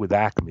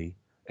Acme,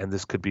 and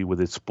this could be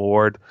with its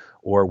board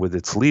or with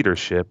its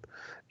leadership,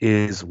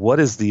 is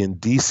what is the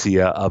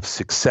indicia of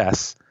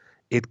success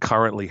it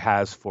currently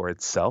has for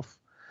itself,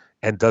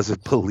 and does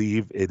it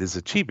believe it is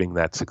achieving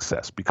that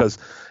success? Because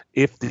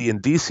if the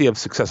indicia of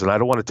success, and I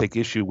don't want to take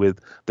issue with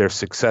their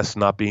success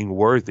not being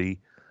worthy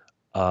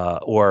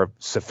or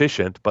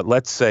sufficient, but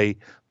let's say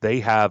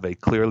they have a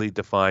clearly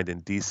defined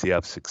indicia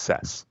of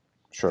success.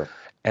 Sure.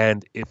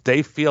 And if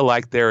they feel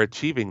like they're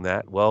achieving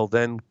that, well,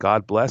 then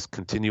God bless,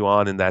 continue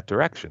on in that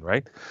direction,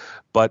 right?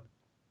 But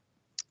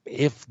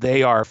if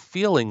they are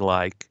feeling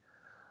like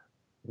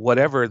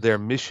whatever their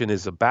mission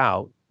is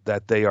about,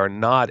 that they are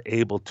not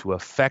able to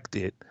affect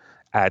it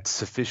at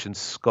sufficient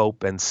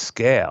scope and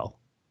scale,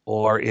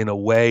 or in a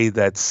way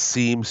that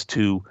seems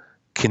to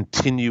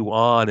continue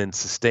on and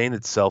sustain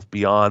itself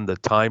beyond the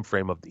time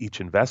frame of each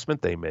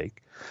investment they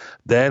make,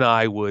 then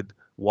I would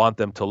want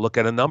them to look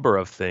at a number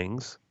of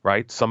things,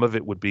 right? Some of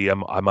it would be,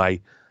 am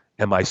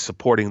I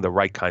supporting the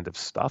right kind of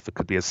stuff? It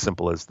could be as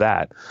simple as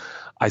that.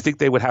 I think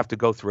they would have to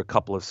go through a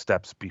couple of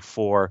steps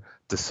before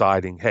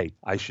deciding, hey,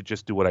 I should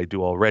just do what I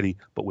do already,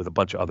 but with a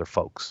bunch of other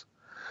folks.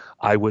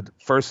 I would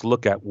first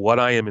look at what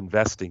I am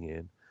investing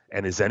in,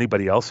 and is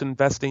anybody else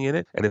investing in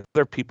it? And if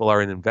other people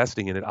are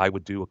investing in it, I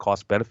would do a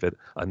cost-benefit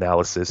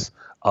analysis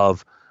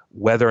of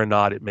whether or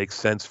not it makes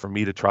sense for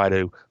me to try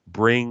to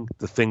bring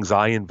the things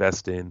I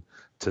invest in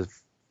to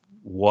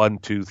 1,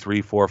 2,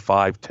 3, 4,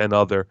 5, 10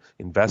 other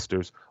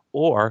investors,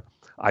 or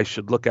I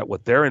should look at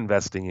what they're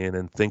investing in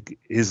and think,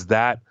 is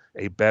that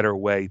a better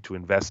way to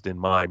invest in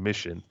my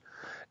mission?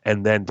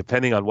 And then,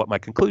 depending on what my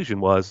conclusion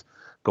was,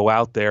 go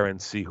out there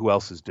and see who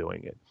else is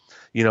doing it.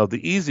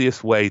 The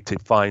easiest way to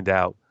find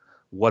out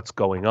what's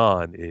going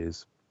on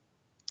is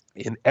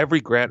in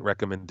every grant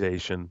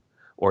recommendation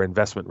or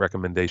investment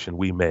recommendation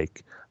we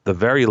make, the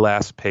very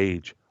last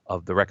page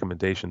of the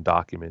recommendation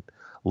document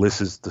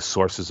lists the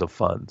sources of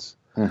funds.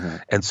 Mm-hmm.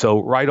 And so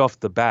right off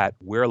the bat,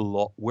 we're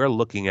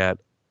looking at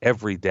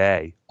every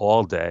day,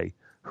 all day,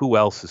 who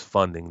else is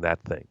funding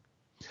that thing.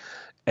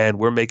 And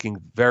we're making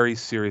very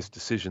serious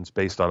decisions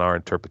based on our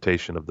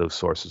interpretation of those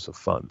sources of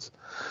funds.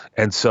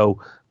 And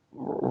so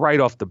right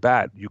off the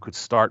bat, you could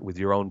start with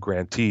your own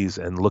grantees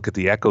and look at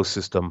the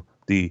ecosystem,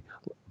 the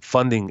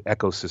funding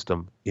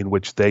ecosystem in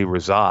which they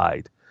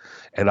reside.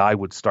 And I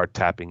would start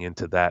tapping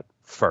into that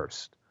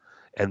first.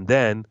 And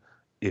then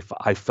if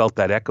I felt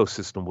that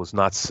ecosystem was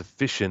not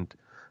sufficient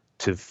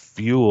to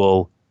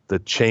fuel the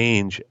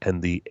change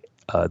and the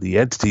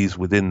entities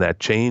within that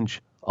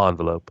change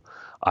envelope,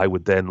 I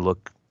would then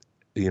look,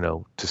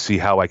 to see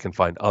how I can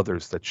find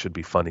others that should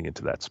be funding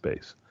into that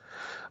space.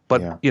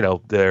 But, Yeah.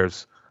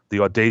 There's the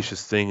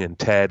Audacious Thing and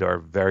TED are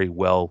very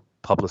well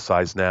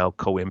publicized now.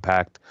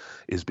 Co-Impact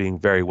is being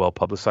very well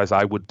publicized.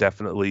 I would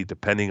definitely,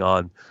 depending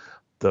on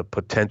the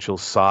potential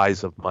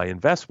size of my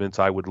investments,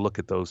 I would look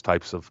at those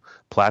types of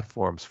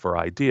platforms for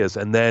ideas.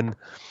 And then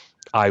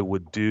I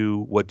would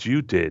do what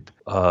you did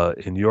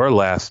in your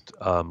last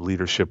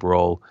leadership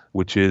role,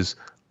 which is,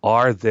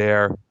 are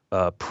there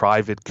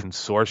private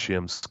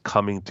consortiums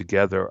coming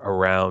together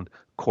around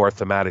core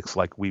thematics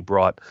like we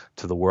brought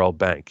to the World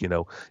Bank?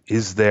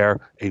 Is there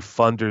a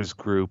funders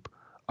group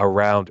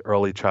around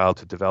early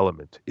childhood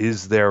development?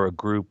 Is there a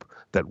group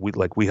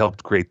that we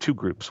helped create two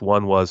groups?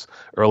 One was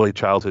early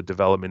childhood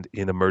development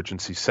in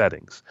emergency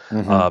settings,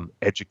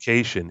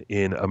 education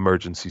in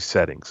emergency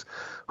settings.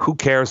 Who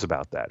cares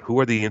about that? Who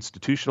are the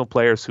institutional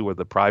players? Who are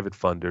the private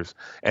funders?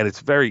 And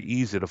it's very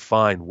easy to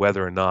find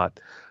whether or not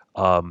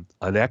an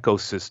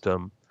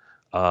ecosystem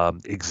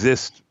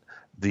exists.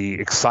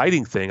 The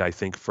exciting thing, I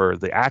think, for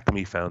the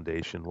Acme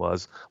Foundation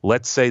was,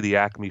 let's say the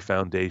Acme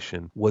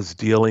Foundation was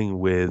dealing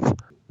with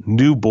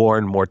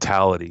newborn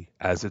mortality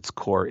as its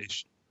core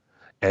issue.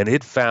 And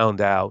it found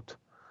out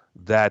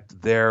that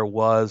there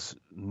was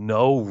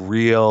no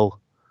real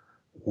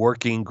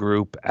working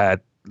group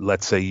at,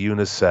 let's say,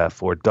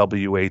 UNICEF or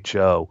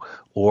WHO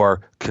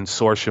or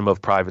consortium of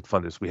private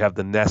funders. We have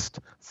the Nest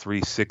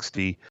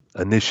 360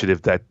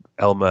 initiative that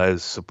ELMA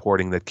is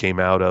supporting that came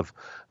out of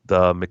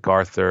the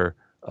MacArthur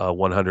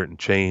 100 and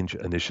Change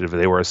initiative.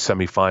 They were a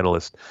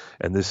semifinalist,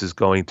 and this is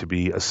going to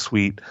be a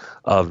suite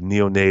of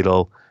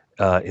neonatal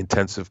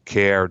intensive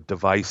care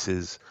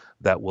devices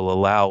that will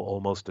allow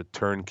almost a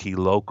turnkey,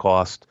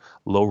 low-cost,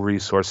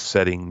 low-resource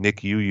setting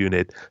NICU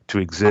unit to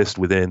exist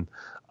within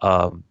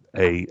a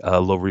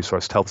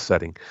low-resource health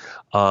setting.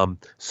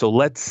 So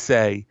let's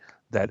say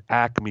that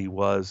Acme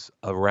was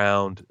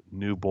around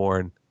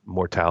newborn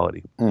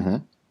mortality. Mm-hmm.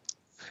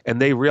 And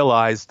they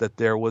realized that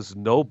there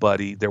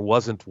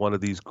wasn't one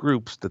of these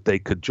groups that they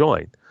could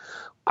join.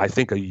 I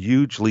think a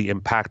hugely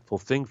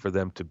impactful thing for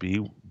them to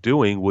be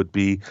doing would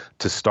be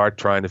to start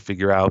trying to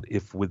figure out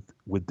if with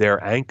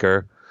their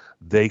anchor,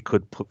 they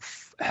could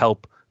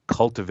help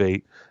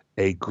cultivate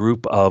a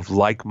group of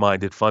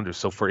like-minded funders.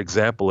 So, for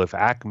example, if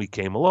Acme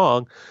came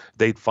along,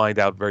 they'd find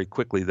out very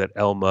quickly that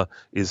ELMA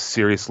is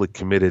seriously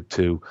committed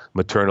to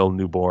maternal,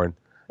 newborn,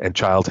 and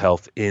child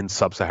health in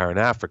sub-Saharan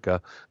Africa.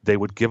 They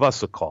would give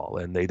us a call,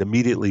 and they'd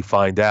immediately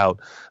find out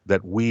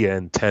that we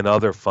and 10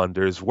 other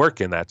funders work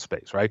in that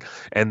space, right?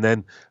 And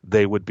then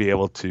they would be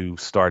able to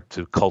start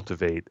to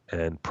cultivate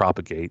and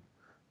propagate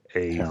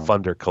a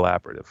funder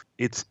collaborative.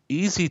 It's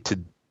easy to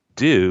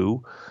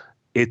do.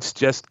 It's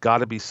just got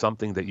to be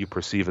something that you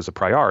perceive as a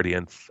priority.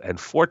 And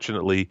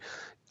fortunately,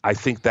 I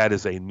think that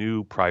is a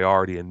new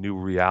priority, a new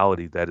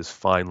reality that is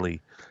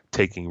finally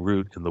taking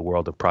root in the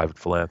world of private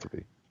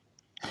philanthropy.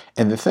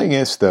 And the thing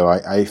is, though,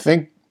 I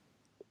think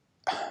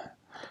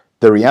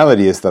the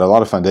reality is that a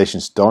lot of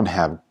foundations don't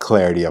have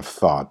clarity of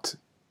thought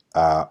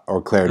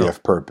or clarity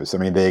of purpose. I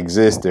mean, they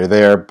exist, they're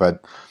there,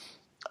 but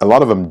a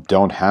lot of them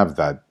don't have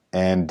that.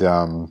 And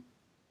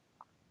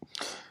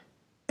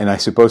I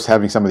suppose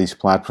having some of these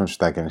platforms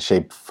that can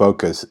shape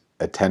focus,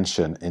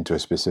 attention into a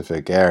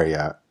specific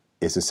area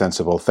is a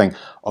sensible thing.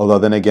 Although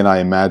then again, I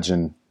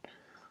imagine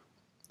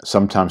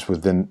sometimes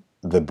within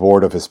the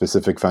board of a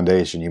specific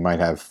foundation, you might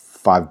have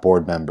 5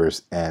 board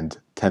members and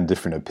 10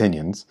 different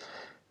opinions.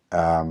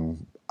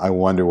 I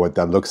wonder what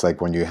that looks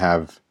like when you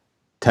have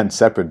 10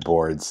 separate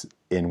boards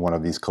in one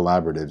of these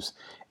collaboratives.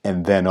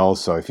 And then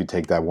also, if you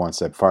take that one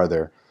step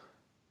farther,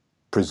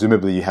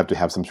 presumably you have to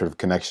have some sort of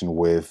connection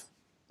with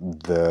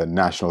the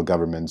national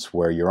governments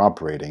where you're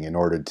operating in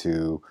order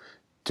to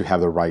have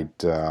the right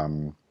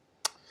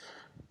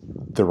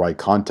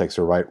context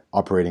or right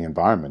operating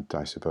environment,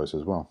 I suppose,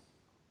 as well.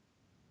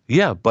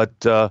 Yeah, but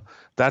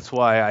that's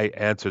why I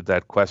answered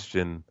that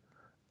question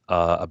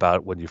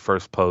about when you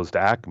first posed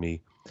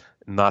Acme,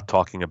 not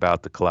talking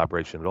about the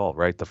collaboration at all,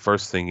 right? The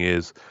first thing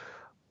is,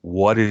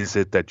 what is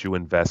it that you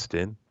invest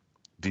in?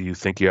 Do you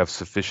think you have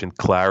sufficient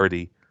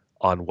clarity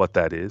on what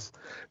that is?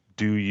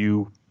 Do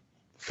you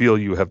feel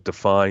you have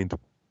defined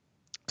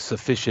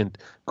sufficient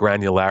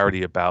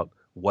granularity about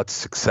what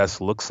success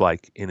looks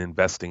like in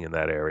investing in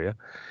that area?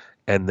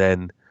 And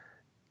then,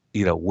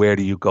 where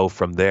do you go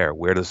from there?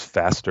 Where does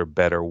faster,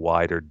 better,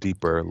 wider,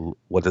 deeper,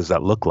 what does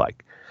that look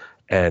like?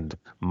 And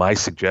my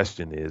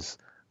suggestion is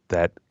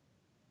that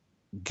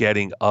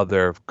getting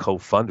other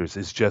co-funders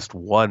is just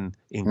one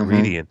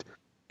ingredient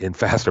in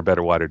faster,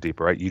 better, wider,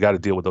 deeper, right? You got to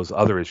deal with those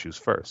other issues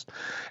first.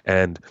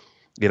 And,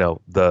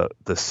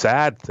 the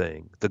sad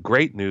thing, the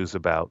great news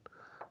about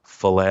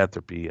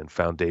philanthropy and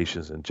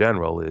foundations in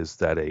general is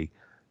that a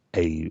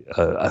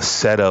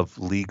set of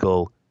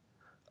legal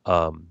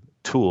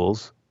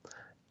tools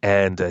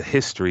and a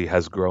history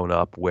has grown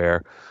up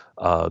where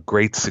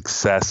great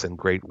success and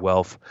great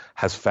wealth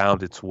has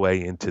found its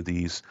way into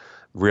these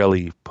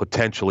really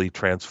potentially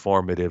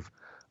transformative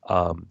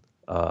um,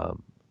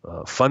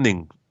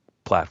 funding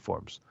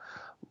platforms.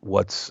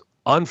 What's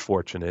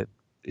unfortunate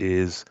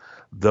is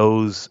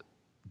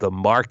the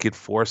market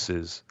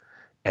forces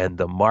and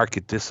the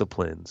market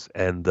disciplines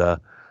and the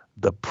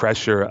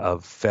pressure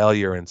of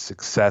failure and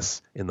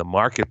success in the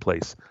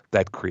marketplace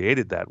that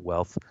created that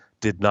wealth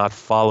did not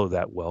follow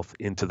that wealth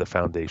into the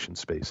foundation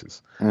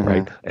spaces,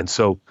 right? And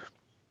so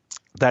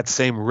that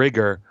same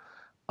rigor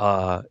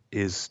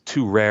is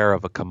too rare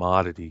of a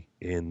commodity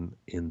in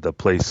the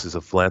places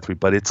of philanthropy,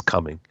 but it's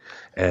coming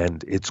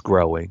and it's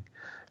growing.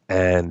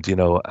 And,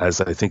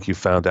 as I think you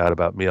found out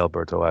about me,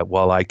 Alberto,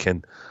 while I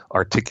can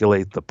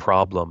articulate the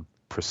problem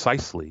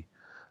precisely,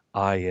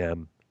 I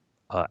am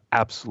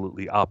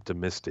absolutely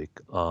optimistic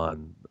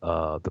on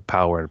the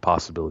power and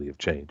possibility of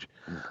change.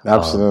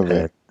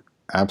 Absolutely.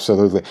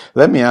 Absolutely.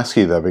 Let me ask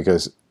you though,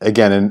 because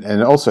again,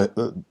 and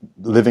also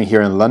living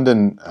here in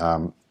London,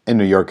 in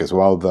New York as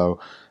well, though,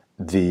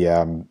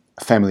 the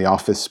family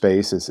office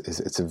space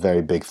it's a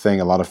very big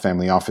thing. A lot of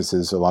family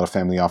offices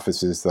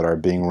that are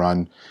being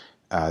run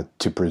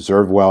to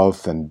preserve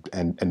wealth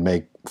and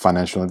make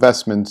financial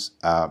investments,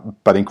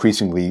 but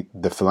increasingly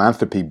the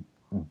philanthropy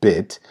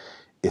bit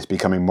is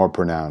becoming more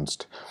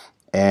pronounced.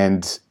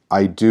 And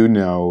I do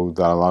know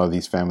that a lot of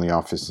these family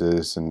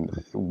offices,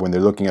 and when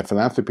they're looking at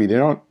philanthropy, they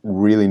don't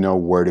really know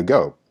where to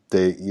go.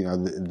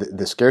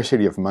 The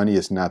scarcity of money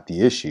is not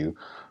the issue.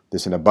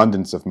 There's an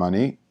abundance of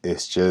money.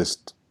 It's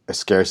just a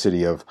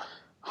scarcity of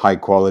high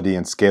quality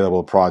and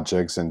scalable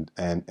projects and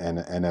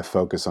a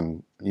focus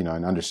on,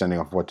 an understanding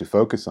of what to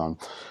focus on.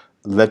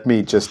 Let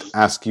me just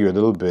ask you a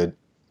little bit,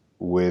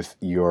 with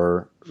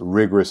your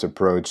rigorous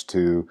approach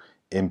to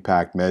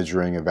impact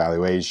measuring,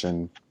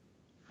 evaluation,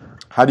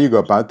 how do you go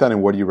about that,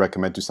 and what do you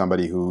recommend to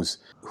somebody whose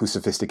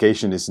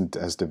sophistication isn't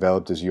as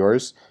developed as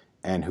yours,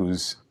 and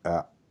whose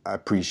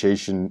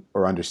appreciation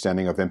or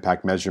understanding of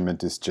impact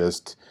measurement is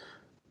just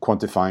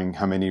quantifying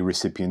how many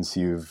recipients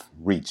you've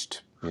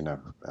reached,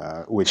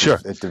 which Sure.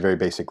 is at the very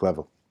basic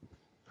level?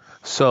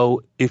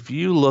 So if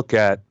you look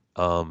at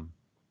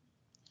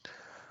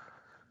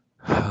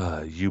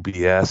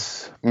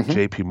UBS,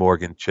 JP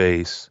Morgan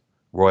Chase,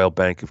 Royal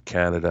Bank of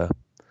Canada,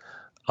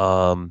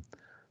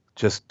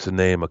 just to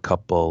name a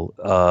couple,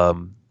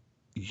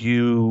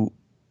 you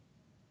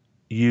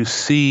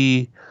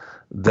see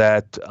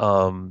that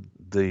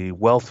the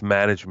wealth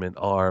management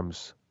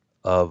arms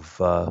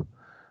of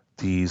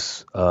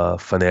these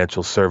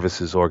financial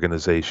services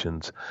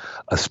organizations,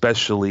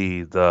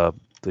 especially the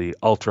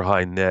ultra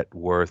high net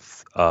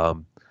worth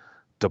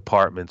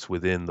departments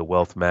within the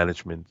wealth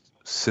management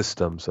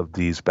systems of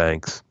these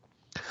banks,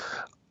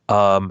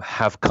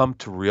 have come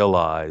to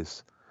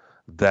realize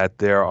that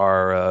there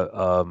are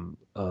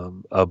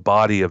a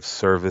body of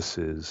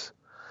services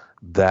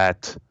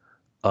that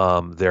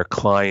their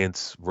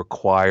clients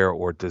require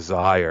or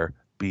desire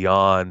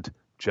beyond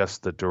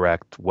just the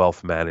direct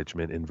wealth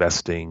management,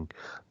 investing,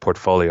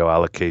 portfolio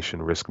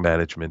allocation, risk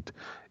management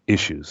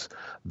issues.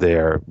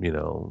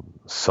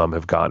 Some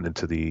have gotten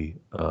into the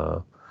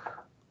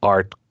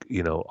art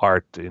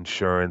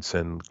insurance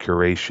and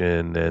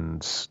curation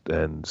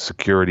and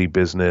security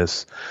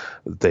business.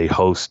 They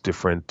host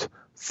different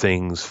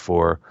things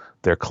for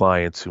their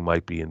clients who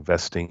might be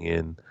investing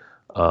in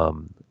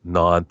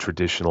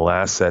non-traditional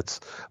assets.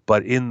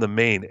 But in the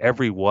main,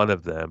 every one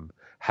of them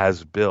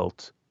has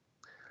built,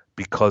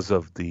 because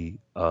of the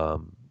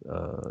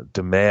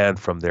demand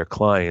from their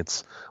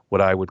clients, what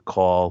I would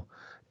call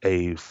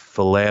a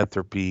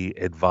philanthropy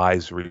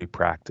advisory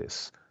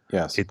practice.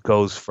 Yes. It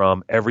goes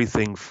from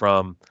everything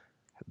from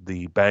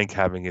the bank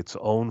having its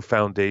own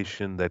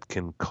foundation that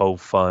can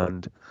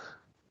co-fund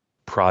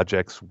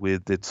projects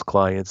with its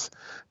clients,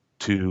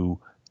 to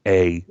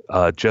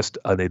just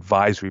an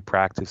advisory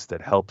practice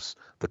that helps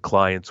the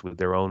clients with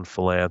their own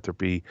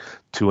philanthropy,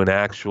 to an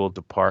actual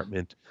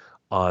department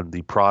on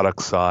the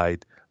product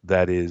side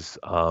that is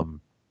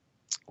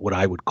what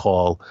I would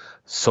call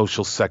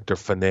social sector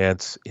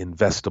finance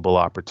investable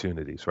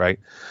opportunities, right?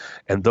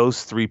 And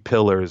those three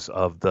pillars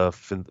of the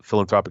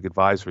philanthropic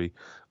advisory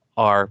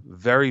are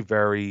very,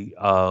 very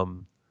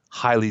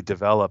highly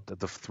developed.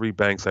 The three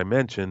banks I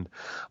mentioned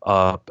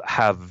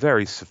have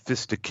very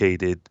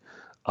sophisticated,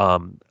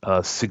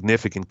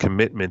 significant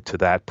commitment to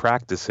that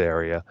practice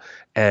area,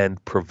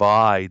 and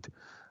provide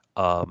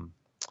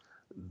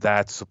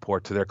that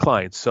support to their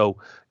clients. So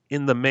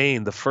in the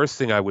main, the first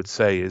thing I would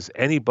say is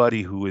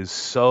anybody who is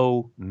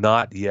so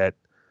not yet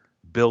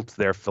built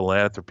their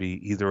philanthropy,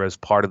 either as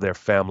part of their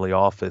family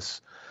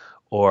office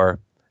or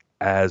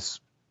as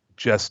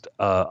just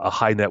a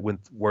high net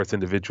worth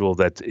individual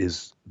that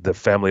is the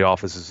family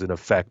office is in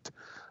effect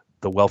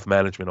the wealth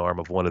management arm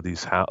of one of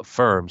these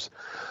firms,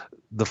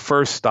 the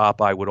first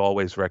stop I would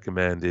always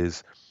recommend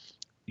is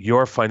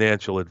your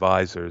financial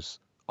advisors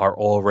are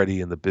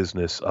already in the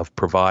business of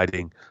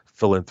providing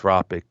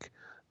philanthropic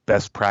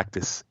best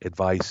practice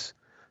advice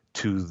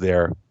to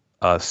their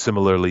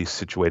similarly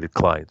situated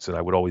clients. And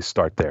I would always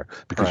start there,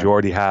 because Right. you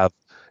already have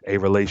a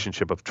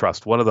relationship of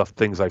trust. One of the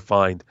things I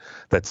find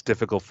that's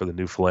difficult for the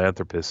new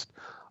philanthropist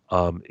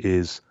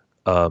is,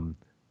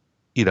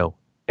 you know,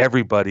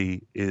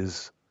 everybody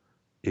is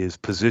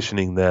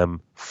positioning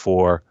them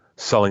for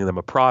selling them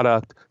a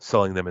product,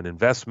 selling them an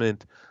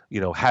investment,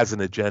 has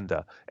an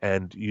agenda.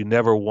 And you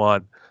never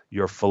want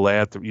you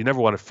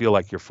never want to feel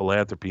like your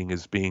philanthropy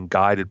is being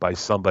guided by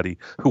somebody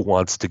who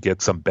wants to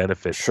get some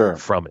benefit Sure.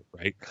 from it,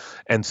 right?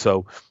 And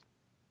so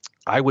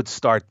I would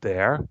start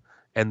there,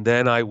 and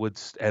then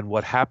and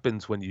what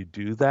happens when you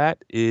do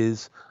that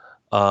is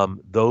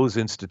those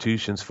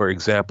institutions, for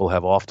example,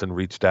 have often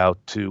reached out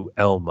to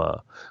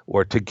ELMA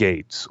or to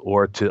Gates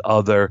or to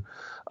other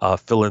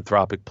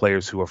philanthropic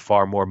players who are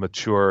far more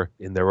mature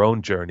in their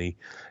own journey.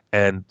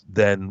 And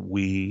then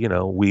we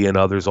and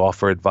others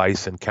offer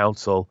advice and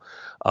counsel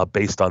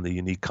based on the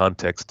unique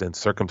context and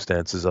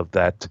circumstances of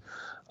that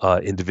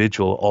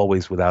individual,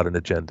 always without an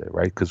agenda,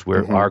 right? Because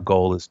our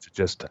goal is to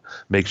just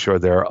make sure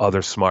there are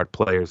other smart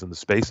players in the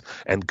space,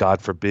 and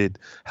God forbid,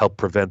 help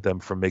prevent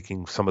them from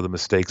making some of the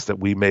mistakes that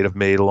we may have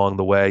made along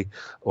the way,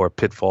 or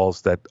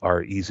pitfalls that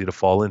are easy to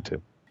fall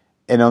into.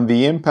 And on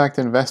the impact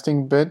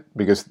investing bit,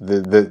 because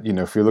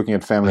if you're looking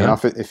at family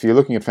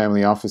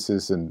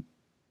offices, and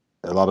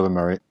a lot of them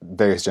are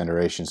various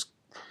generations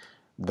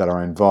that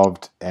are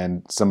involved,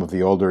 and some of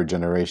the older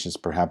generations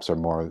perhaps are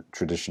more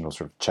traditional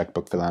sort of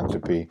checkbook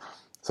philanthropy.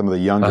 Some of the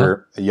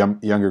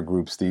younger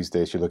groups these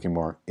days, you're looking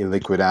more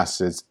illiquid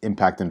assets,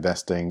 impact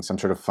investing, some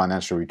sort of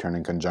financial return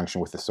in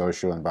conjunction with the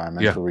social,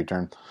 environmental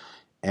return.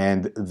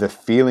 And the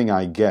feeling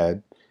I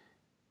get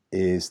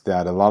is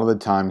that a lot of the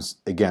times,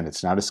 again,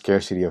 it's not a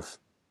scarcity of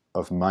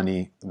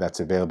money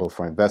that's available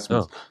for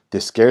investments. No. The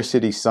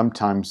scarcity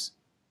sometimes,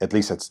 at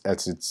least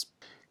as it's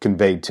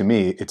conveyed to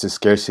me, it's a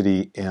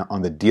scarcity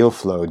on the deal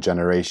flow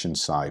generation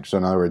side. So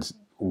in other words,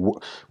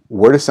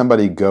 where does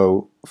somebody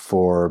go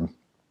for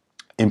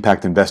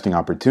impact investing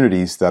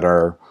opportunities that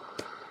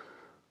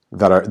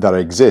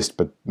exist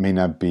but may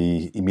not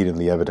be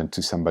immediately evident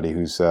to somebody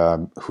who's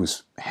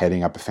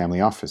heading up a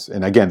family office?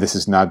 And again, this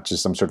is not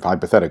just some sort of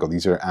hypothetical.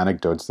 These are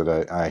anecdotes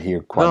that I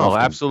hear quite often. No,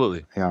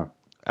 absolutely. Yeah.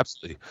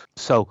 Absolutely.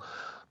 So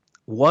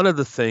one of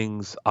the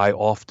things I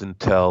often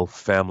tell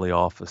family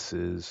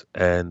offices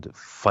and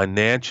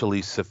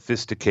financially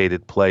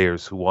sophisticated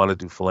players who want to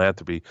do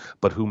philanthropy,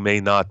 but who may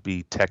not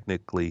be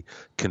technically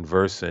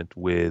conversant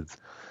with,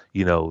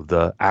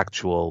 the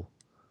actual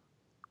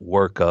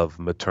work of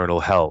maternal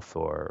health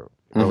or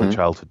early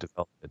childhood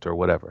development or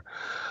whatever.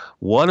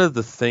 One of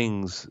the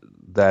things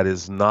that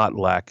is not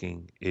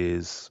lacking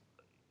is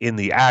in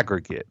the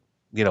aggregate,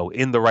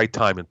 in the right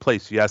time and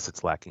place, yes,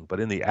 it's lacking.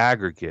 But in the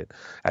aggregate,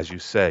 as you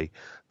say,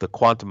 the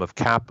quantum of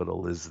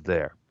capital is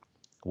there.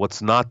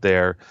 What's not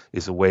there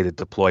is a way to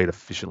deploy it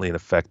efficiently and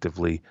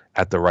effectively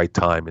at the right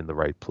time in the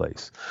right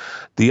place.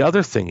 The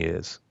other thing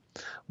is,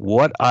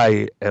 what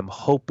I am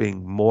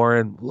hoping more,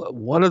 and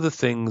one of the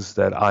things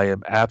that I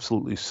am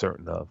absolutely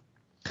certain of,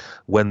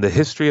 when the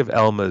history of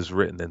ELMA is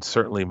written, and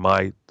certainly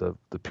the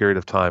period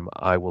of time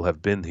I will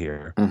have been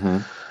here,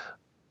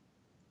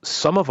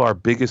 some of our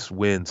biggest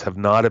wins have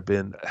not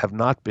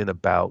been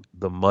about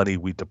the money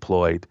we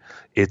deployed.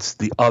 It's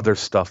the other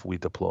stuff we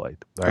deployed,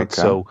 right? Okay.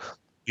 So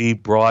we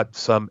brought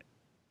some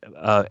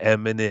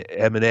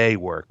M&A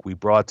work. We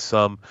brought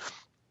some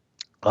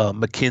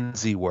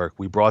McKinsey work.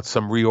 We brought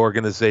some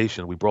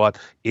reorganization. We brought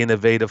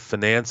innovative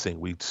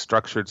financing. We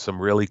structured some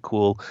really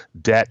cool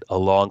debt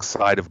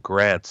alongside of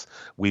grants.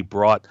 We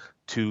brought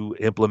 2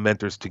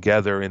 implementers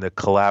together in a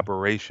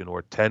collaboration,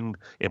 or 10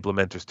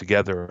 implementers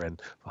together,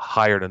 and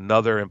hired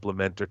another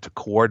implementer to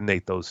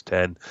coordinate those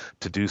 10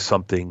 to do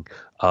something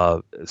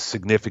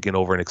significant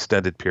over an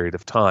extended period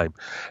of time.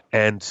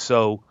 And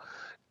so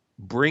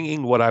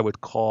bringing what I would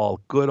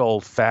call good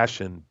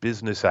old-fashioned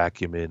business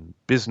acumen,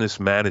 business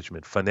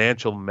management,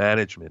 financial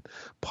management,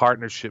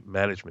 partnership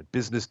management,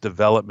 business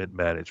development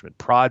management,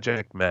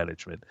 project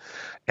management,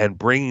 and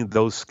bringing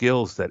those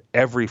skills that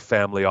every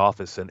family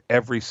office and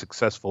every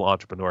successful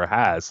entrepreneur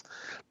has,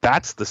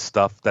 that's the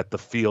stuff that the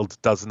field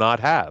does not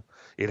have.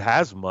 It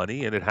has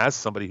money and it has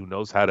somebody who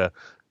knows how to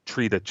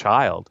treat a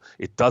child.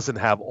 It doesn't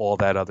have all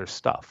that other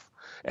stuff.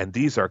 And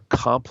these are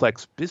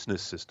complex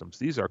business systems.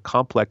 These are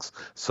complex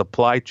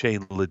supply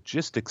chain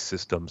logistics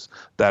systems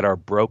that are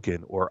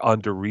broken or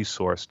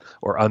under-resourced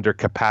or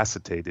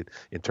under-capacitated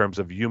in terms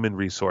of human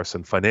resource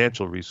and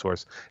financial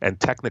resource and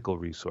technical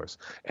resource.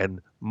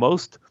 And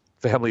most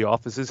family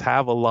offices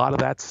have a lot of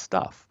that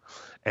stuff.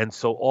 And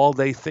so all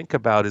they think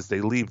about is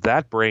they leave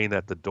that brain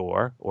at the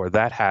door or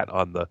that hat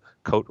on the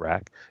coat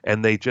rack,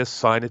 and they just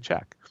sign a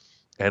check.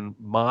 And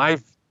my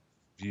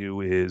view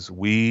is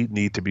we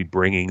need to be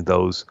bringing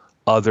those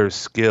other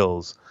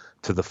skills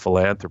to the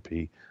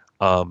philanthropy,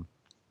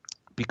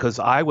 because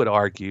I would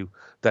argue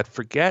that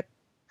forget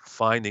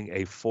finding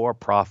a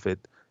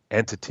for-profit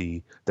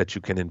entity that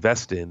you can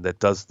invest in that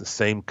does the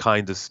same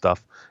kind of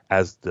stuff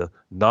as the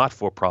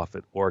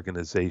not-for-profit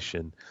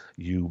organization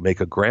you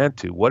make a grant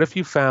to? What if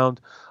you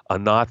found a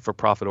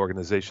not-for-profit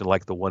organization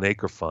like the One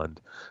Acre Fund,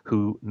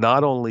 who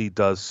not only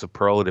does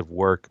superlative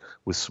work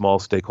with small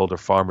stakeholder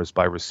farmers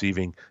by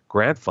receiving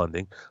grant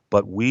funding,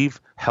 but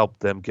we've helped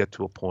them get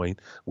to a point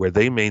where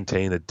they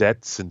maintain a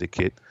debt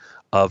syndicate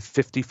of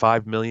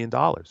 $55 million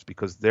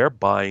because they're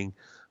buying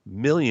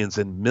millions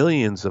and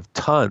millions of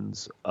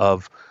tons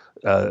of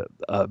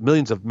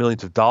millions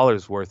of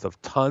dollars worth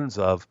of tons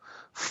of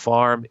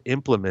farm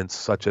implements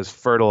such as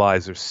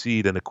fertilizer,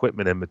 seed, and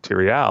equipment and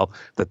material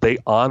that they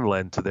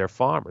on-lend to their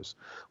farmers.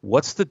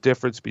 What's the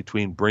difference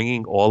between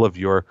bringing all of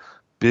your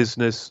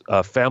business,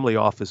 family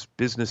office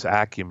business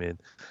acumen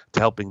to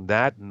helping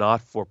that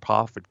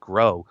not-for-profit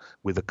grow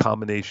with a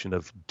combination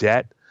of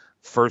debt,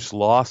 first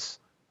loss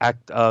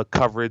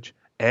coverage,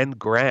 and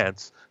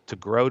grants to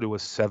grow to a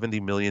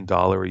 $70 million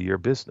a year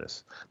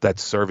business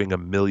that's serving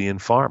 1 million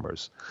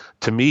farmers?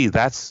 To me,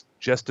 that's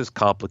just as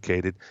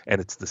complicated,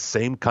 and it's the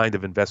same kind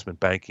of investment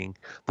banking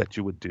that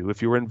you would do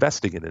if you were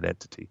investing in an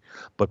entity.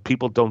 But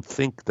people don't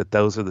think that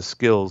those are the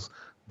skills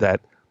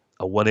that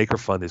a One Acre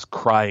Fund is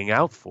crying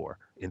out for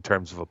in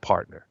terms of a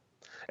partner.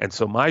 And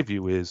so my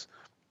view is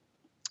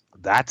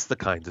that's the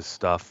kind of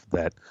stuff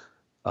that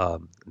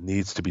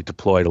needs to be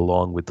deployed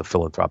along with the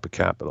philanthropic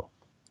capital.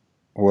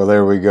 Well,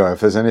 there we go. If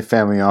there's any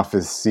family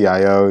office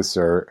CIOs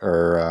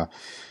or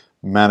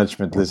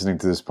management listening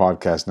to this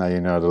podcast, now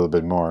you know a little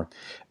bit more.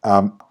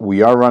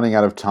 We are running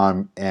out of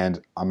time,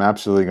 and I'm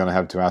absolutely going to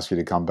have to ask you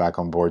to come back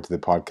on board to the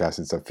podcast.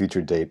 It's a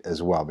future date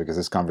as well, because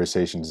this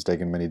conversation has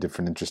taken many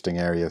different interesting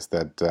areas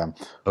that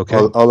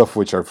all of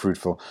which are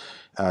fruitful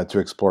to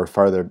explore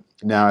further.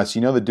 Now, as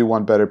you know, the Do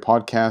One Better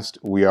podcast,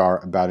 we are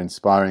about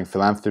inspiring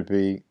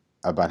philanthropy,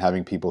 about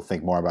having people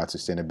think more about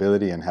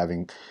sustainability, and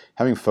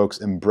having folks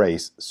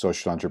embrace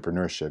social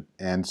entrepreneurship.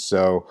 And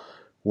so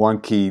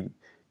one key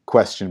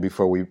question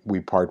before we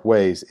part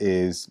ways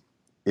is,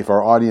 if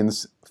our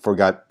audience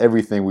forgot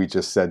everything we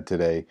just said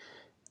today,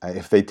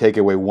 if they take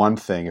away one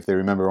thing, if they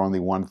remember only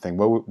one thing,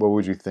 what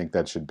would you think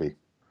that should be?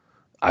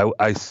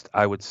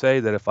 I would say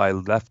that if I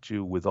left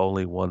you with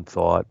only one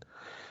thought,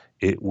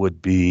 it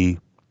would be,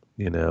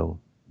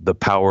 the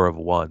power of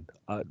one.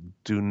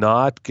 Do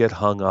not get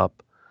hung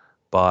up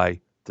by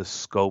the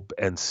scope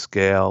and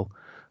scale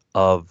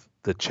of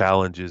the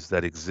challenges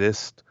that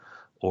exist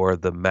or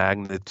the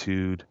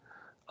magnitude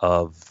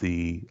of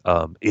the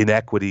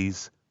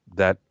inequities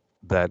that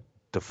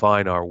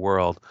define our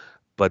world.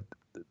 But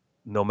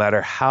no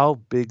matter how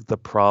big the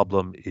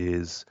problem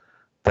is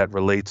that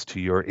relates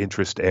to your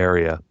interest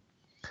area,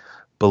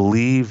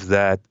 believe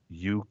that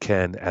you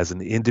can, as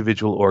an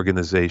individual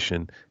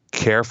organization,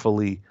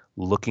 carefully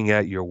looking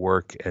at your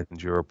work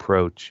and your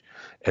approach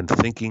and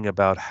thinking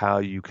about how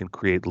you can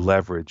create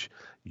leverage,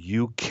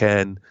 you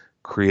can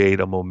create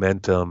a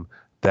momentum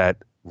that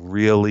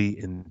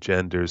really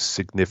engenders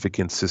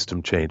significant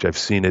system change. I've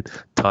seen it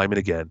time and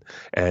again,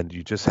 and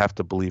you just have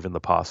to believe in the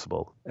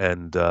possible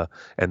and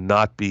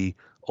not be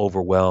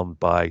overwhelmed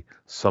by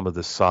some of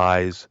the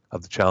size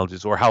of the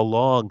challenges or how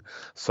long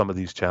some of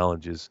these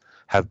challenges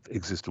have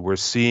existed. We're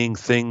seeing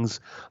things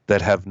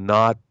that have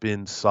not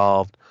been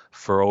solved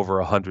for over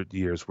 100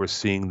 years. We're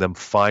seeing them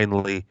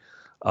finally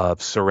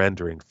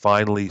surrendering,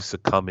 finally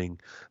succumbing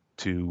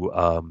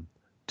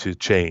to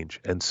change.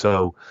 And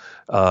so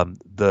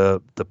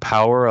the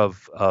power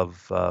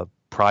of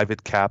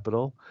private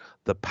capital,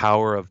 the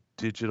power of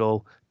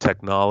digital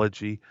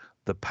technology,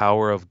 the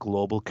power of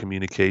global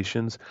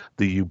communications,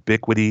 the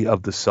ubiquity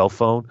of the cell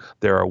phone.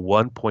 There are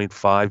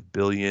 1.5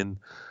 billion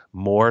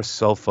more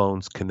cell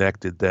phones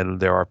connected than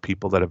there are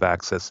people that have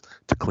access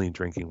to clean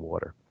drinking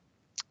water.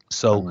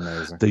 So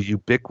Amazing. the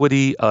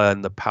ubiquity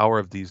and the power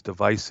of these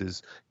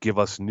devices give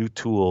us new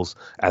tools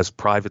as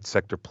private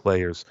sector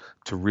players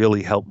to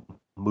really help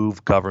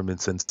move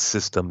governments and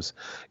systems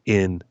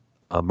in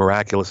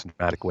miraculous and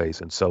dramatic ways.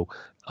 And so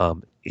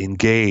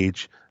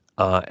engage,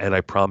 and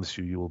I promise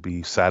you, you will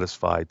be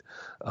satisfied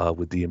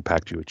with the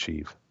impact you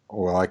achieve.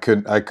 Well, I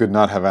could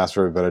not have asked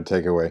for a better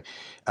takeaway.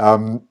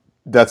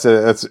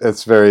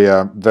 That's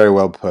very very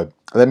well put.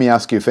 Let me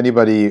ask you, if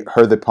anybody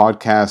heard the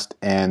podcast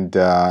and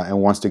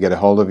wants to get a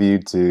hold of you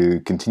to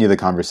continue the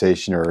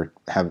conversation or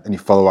have any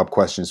follow-up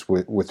questions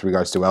with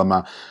regards to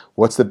ELMA,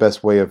 what's the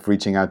best way of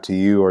reaching out to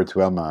you or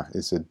to ELMA?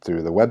 Is it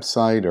through the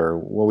website, or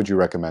what would you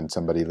recommend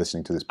somebody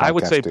listening to this podcast I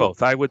would say do?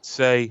 both.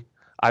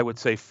 I would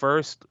say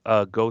first,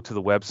 go to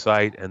the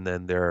website, and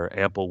then there are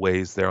ample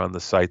ways there on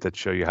the site that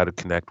show you how to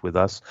connect with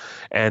us.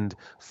 And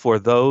for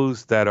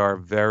those that are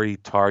very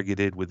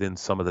targeted within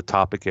some of the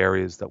topic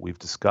areas that we've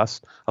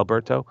discussed,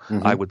 Alberto,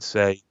 I would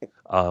say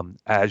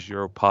as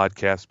your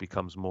podcast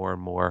becomes more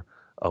and more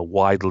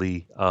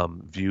widely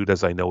viewed,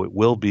 as I know it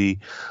will be,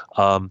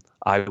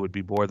 I would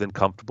be more than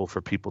comfortable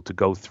for people to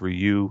go through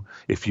you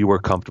if you were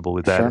comfortable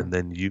with that, Sure. and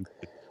then you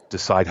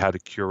decide how to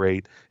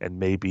curate and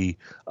maybe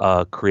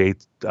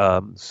create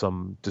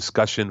some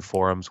discussion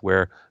forums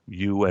where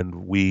you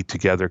and we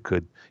together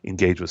could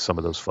engage with some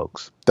of those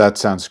folks. That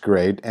sounds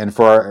great. And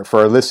for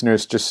our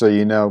listeners, just so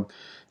you know,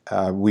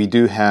 we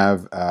do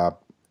have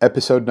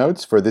episode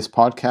notes for this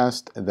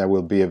podcast that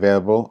will be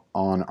available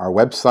on our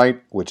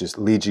website, which is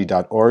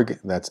lidji.org.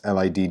 That's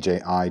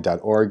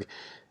lidji.org.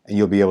 And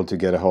you'll be able to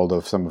get a hold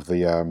of some of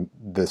the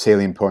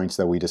salient points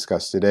that we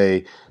discussed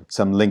today,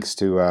 some links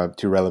to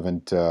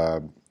relevant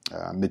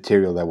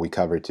material that we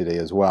covered today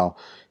as well.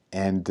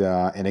 And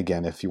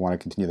again, if you want to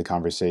continue the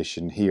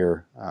conversation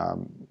here,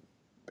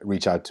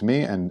 reach out to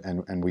me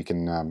and we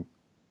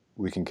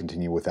can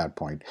continue with that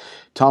point.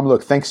 Tom,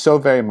 look, thanks so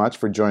very much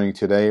for joining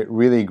today.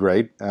 Really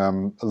great.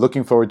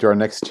 Looking forward to our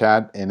next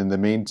chat. And in the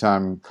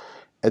meantime,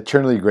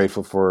 eternally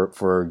grateful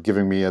for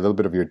giving me a little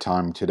bit of your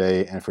time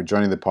today and for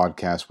joining the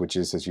podcast, which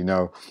is, as you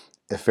know,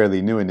 a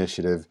fairly new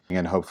initiative,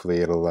 and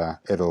hopefully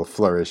it'll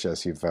flourish,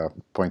 as you've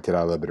pointed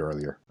out a little bit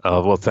earlier.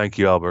 Well, thank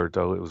you,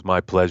 Alberto. It was my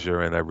pleasure,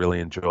 and I really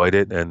enjoyed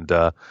it. And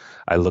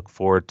I look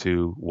forward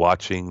to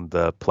watching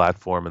the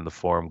platform and the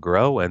forum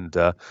grow, and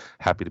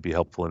happy to be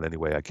helpful in any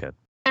way I can.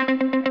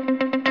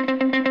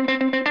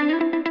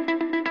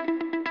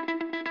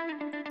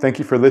 Thank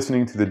you for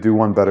listening to the Do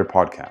One Better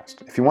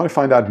podcast. If you want to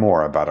find out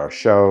more about our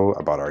show,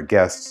 about our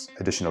guests,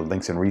 additional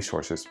links and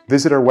resources,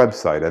 visit our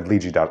website at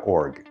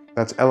lidji.org.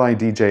 That's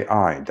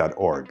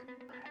lidji.org.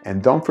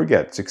 And don't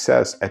forget,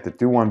 success at the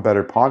Do One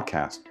Better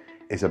podcast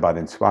is about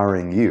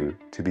inspiring you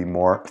to be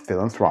more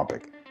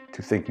philanthropic,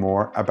 to think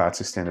more about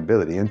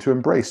sustainability, and to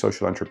embrace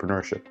social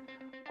entrepreneurship.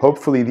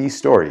 Hopefully these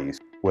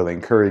stories will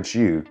encourage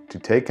you to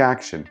take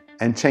action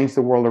and change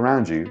the world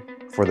around you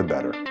for the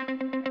better.